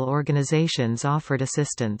 international organizations offered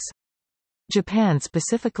assistance. Japan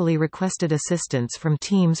specifically requested assistance from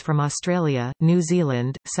teams from Australia, New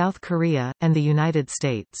Zealand, South Korea, and the United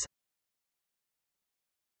States.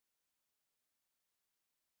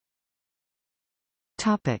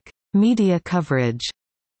 Media coverage.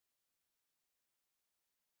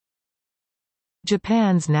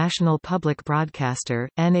 Japan's national public broadcaster,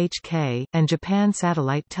 NHK, and Japan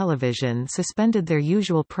Satellite Television suspended their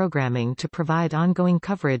usual programming to provide ongoing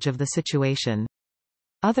coverage of the situation.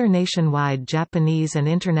 Other nationwide Japanese and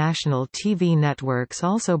international TV networks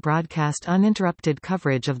also broadcast uninterrupted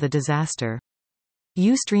coverage of the disaster.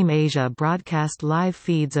 Ustream Asia broadcast live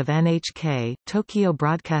feeds of NHK, Tokyo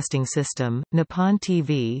Broadcasting System, Nippon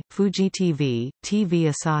TV, Fuji TV, TV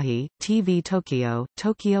Asahi, TV Tokyo,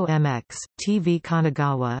 Tokyo MX, TV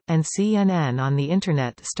Kanagawa, and CNN on the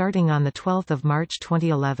Internet starting on 12 March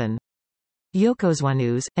 2011.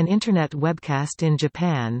 Yokozwanews, an internet webcast in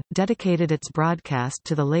Japan, dedicated its broadcast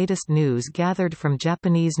to the latest news gathered from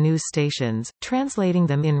Japanese news stations, translating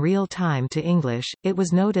them in real time to English. It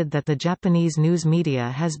was noted that the Japanese news media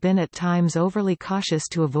has been at times overly cautious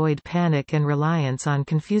to avoid panic and reliance on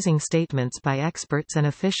confusing statements by experts and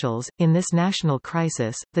officials. In this national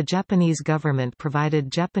crisis, the Japanese government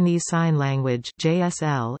provided Japanese Sign Language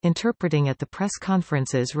 (JSL) interpreting at the press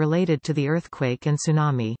conferences related to the earthquake and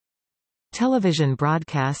tsunami. Television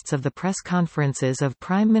broadcasts of the press conferences of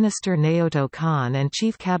Prime Minister Naoto Kan and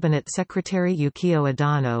Chief Cabinet Secretary Yukio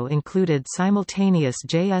Adano included simultaneous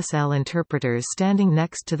JSL interpreters standing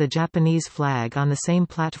next to the Japanese flag on the same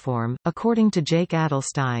platform. According to Jake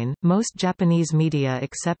Adelstein, most Japanese media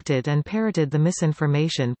accepted and parroted the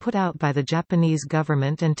misinformation put out by the Japanese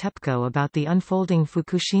government and TEPCO about the unfolding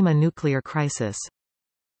Fukushima nuclear crisis.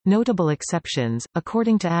 Notable exceptions,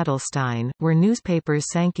 according to Adelstein, were newspapers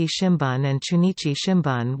Sankei Shimbun and Chunichi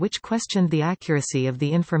Shimbun, which questioned the accuracy of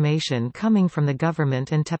the information coming from the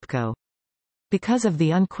government and TEPCO. Because of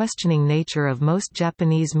the unquestioning nature of most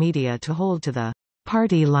Japanese media to hold to the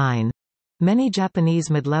party line, many Japanese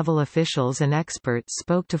mid-level officials and experts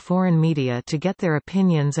spoke to foreign media to get their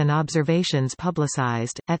opinions and observations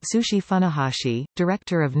publicized. Atsushi Funahashi,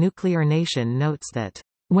 director of Nuclear Nation, notes that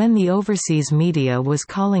when the overseas media was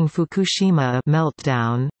calling Fukushima a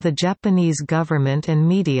meltdown, the Japanese government and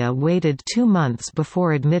media waited 2 months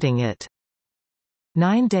before admitting it.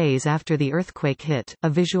 9 days after the earthquake hit, a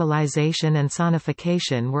visualization and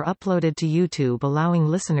sonification were uploaded to YouTube, allowing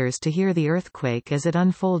listeners to hear the earthquake as it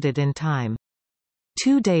unfolded in time.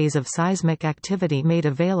 2 days of seismic activity made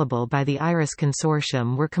available by the IRIS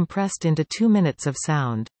Consortium were compressed into 2 minutes of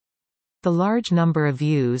sound. The large number of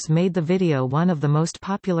views made the video one of the most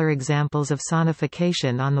popular examples of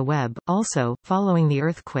sonification on the web. Also, following the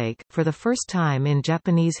earthquake, for the first time in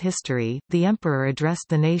Japanese history, the emperor addressed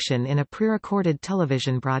the nation in a pre-recorded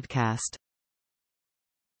television broadcast.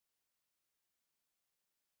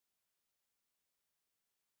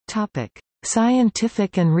 Topic: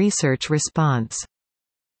 Scientific and research response.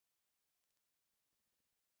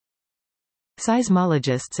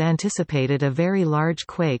 Seismologists anticipated a very large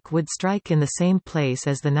quake would strike in the same place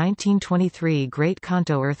as the 1923 Great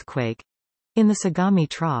Kanto earthquake—in the Sagami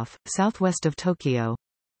Trough, southwest of Tokyo.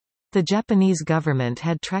 The Japanese government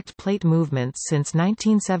had tracked plate movements since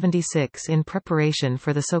 1976 in preparation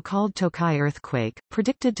for the so-called Tokai earthquake,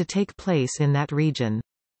 predicted to take place in that region.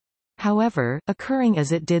 However, occurring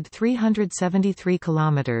as it did 373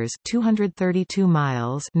 kilometers (232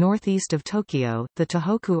 miles) northeast of Tokyo, the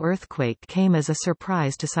Tōhoku earthquake came as a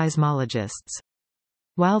surprise to seismologists.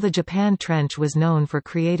 While the Japan Trench was known for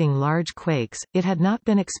creating large quakes, it had not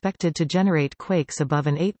been expected to generate quakes above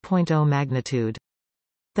an 8.0 magnitude.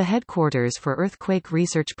 The headquarters for earthquake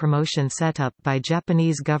research promotion set up by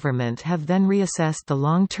Japanese government have then reassessed the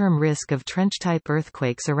long-term risk of trench-type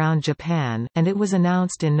earthquakes around Japan, and it was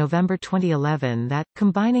announced in November 2011 that,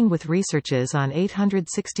 combining with researches on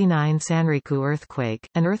 869 Sanriku earthquake,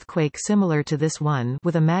 an earthquake similar to this one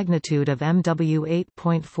with a magnitude of MW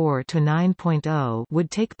 8.4 to 9.0 would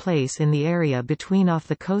take place in the area between off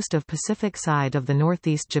the coast of Pacific side of the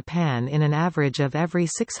northeast Japan in an average of every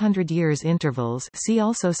 600 years intervals. See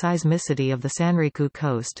also seismicity of the Sanriku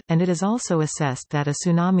coast, and it is also assessed that a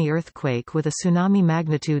tsunami earthquake with a tsunami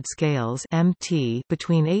magnitude scales MT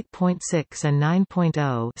between 8.6 and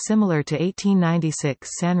 9.0, similar to 1896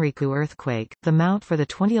 Sanriku earthquake. The mount for the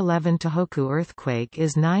 2011 Tōhoku earthquake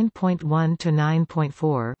is 9.1 to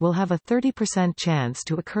 9.4, will have a 30% chance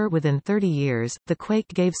to occur within 30 years. The quake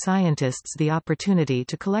gave scientists the opportunity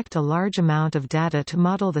to collect a large amount of data to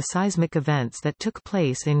model the seismic events that took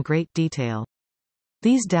place in great detail.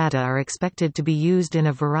 These data are expected to be used in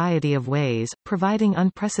a variety of ways, providing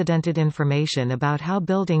unprecedented information about how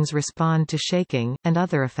buildings respond to shaking, and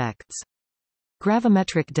other effects.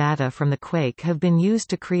 Gravimetric data from the quake have been used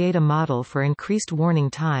to create a model for increased warning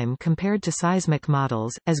time compared to seismic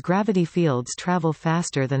models. As gravity fields travel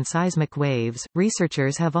faster than seismic waves,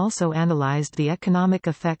 researchers have also analyzed the economic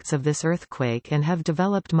effects of this earthquake and have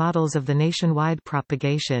developed models of the nationwide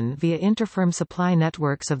propagation via interfirm supply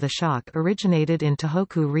networks of the shock originated in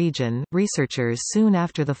Tōhoku region. Researchers soon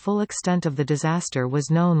after the full extent of the disaster was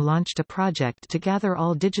known launched a project to gather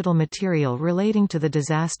all digital material relating to the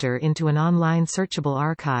disaster into an online searchable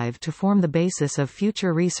archive to form the basis of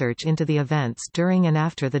future research into the events during and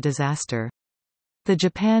after the disaster. The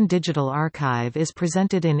Japan Digital Archive is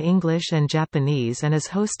presented in English and Japanese and is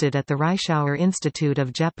hosted at the Reischauer Institute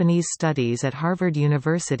of Japanese Studies at Harvard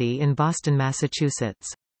University in Boston,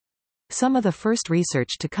 Massachusetts. Some of the first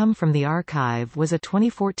research to come from the archive was a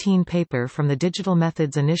 2014 paper from the Digital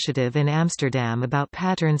Methods Initiative in Amsterdam about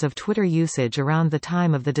patterns of Twitter usage around the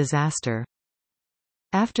time of the disaster.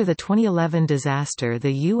 After the 2011 disaster,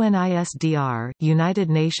 the UNISDR, United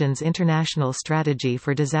Nations International Strategy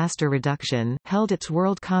for Disaster Reduction, held its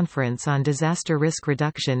World Conference on Disaster Risk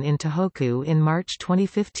Reduction in Tōhoku in March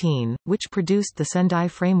 2015, which produced the Sendai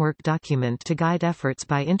Framework document to guide efforts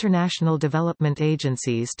by international development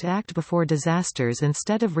agencies to act before disasters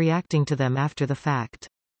instead of reacting to them after the fact.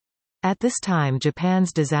 At this time,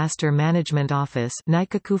 Japan's Disaster Management Office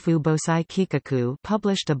Naikakufu Bosai Kikaku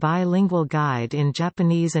published a bilingual guide in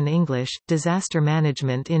Japanese and English, Disaster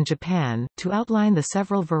Management in Japan, to outline the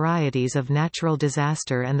several varieties of natural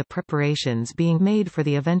disaster and the preparations being made for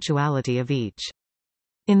the eventuality of each.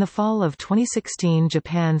 In the fall of 2016,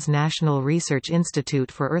 Japan's National Research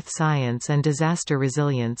Institute for Earth Science and Disaster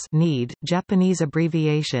Resilience (NEED), Japanese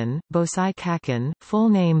abbreviation, Bosai Kaken, full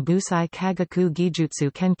name Busai Kagaku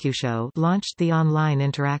Gijutsu Kenkyusho, launched the online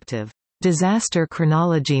interactive Disaster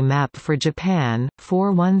Chronology Map for Japan,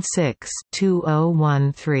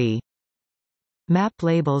 416-2013. Map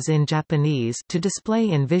labels in Japanese to display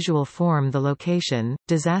in visual form the location,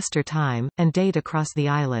 disaster time, and date across the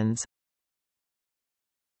islands.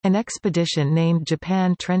 An expedition named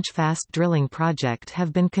Japan Trench Fast Drilling Project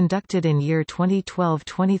have been conducted in year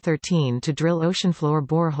 2012-2013 to drill oceanfloor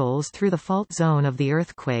boreholes through the fault zone of the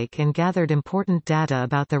earthquake and gathered important data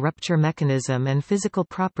about the rupture mechanism and physical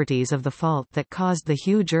properties of the fault that caused the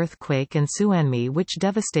huge earthquake and tsunami which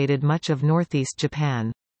devastated much of northeast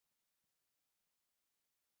Japan.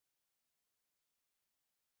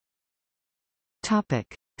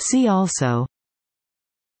 See also: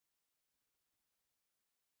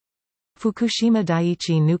 Fukushima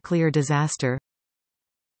Daiichi nuclear disaster,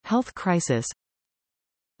 health crisis,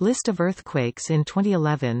 list of earthquakes in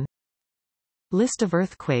 2011, list of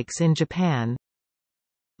earthquakes in Japan,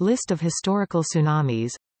 list of historical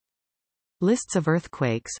tsunamis, lists of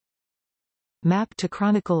earthquakes, map to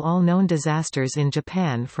chronicle all known disasters in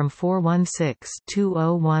Japan from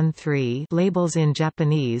 416-2013, labels in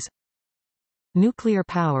Japanese, nuclear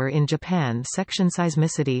power in Japan section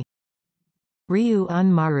seismicity,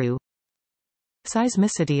 Ryu-un Maru,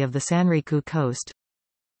 seismicity of the Sanriku coast.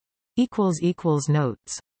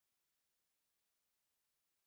 Notes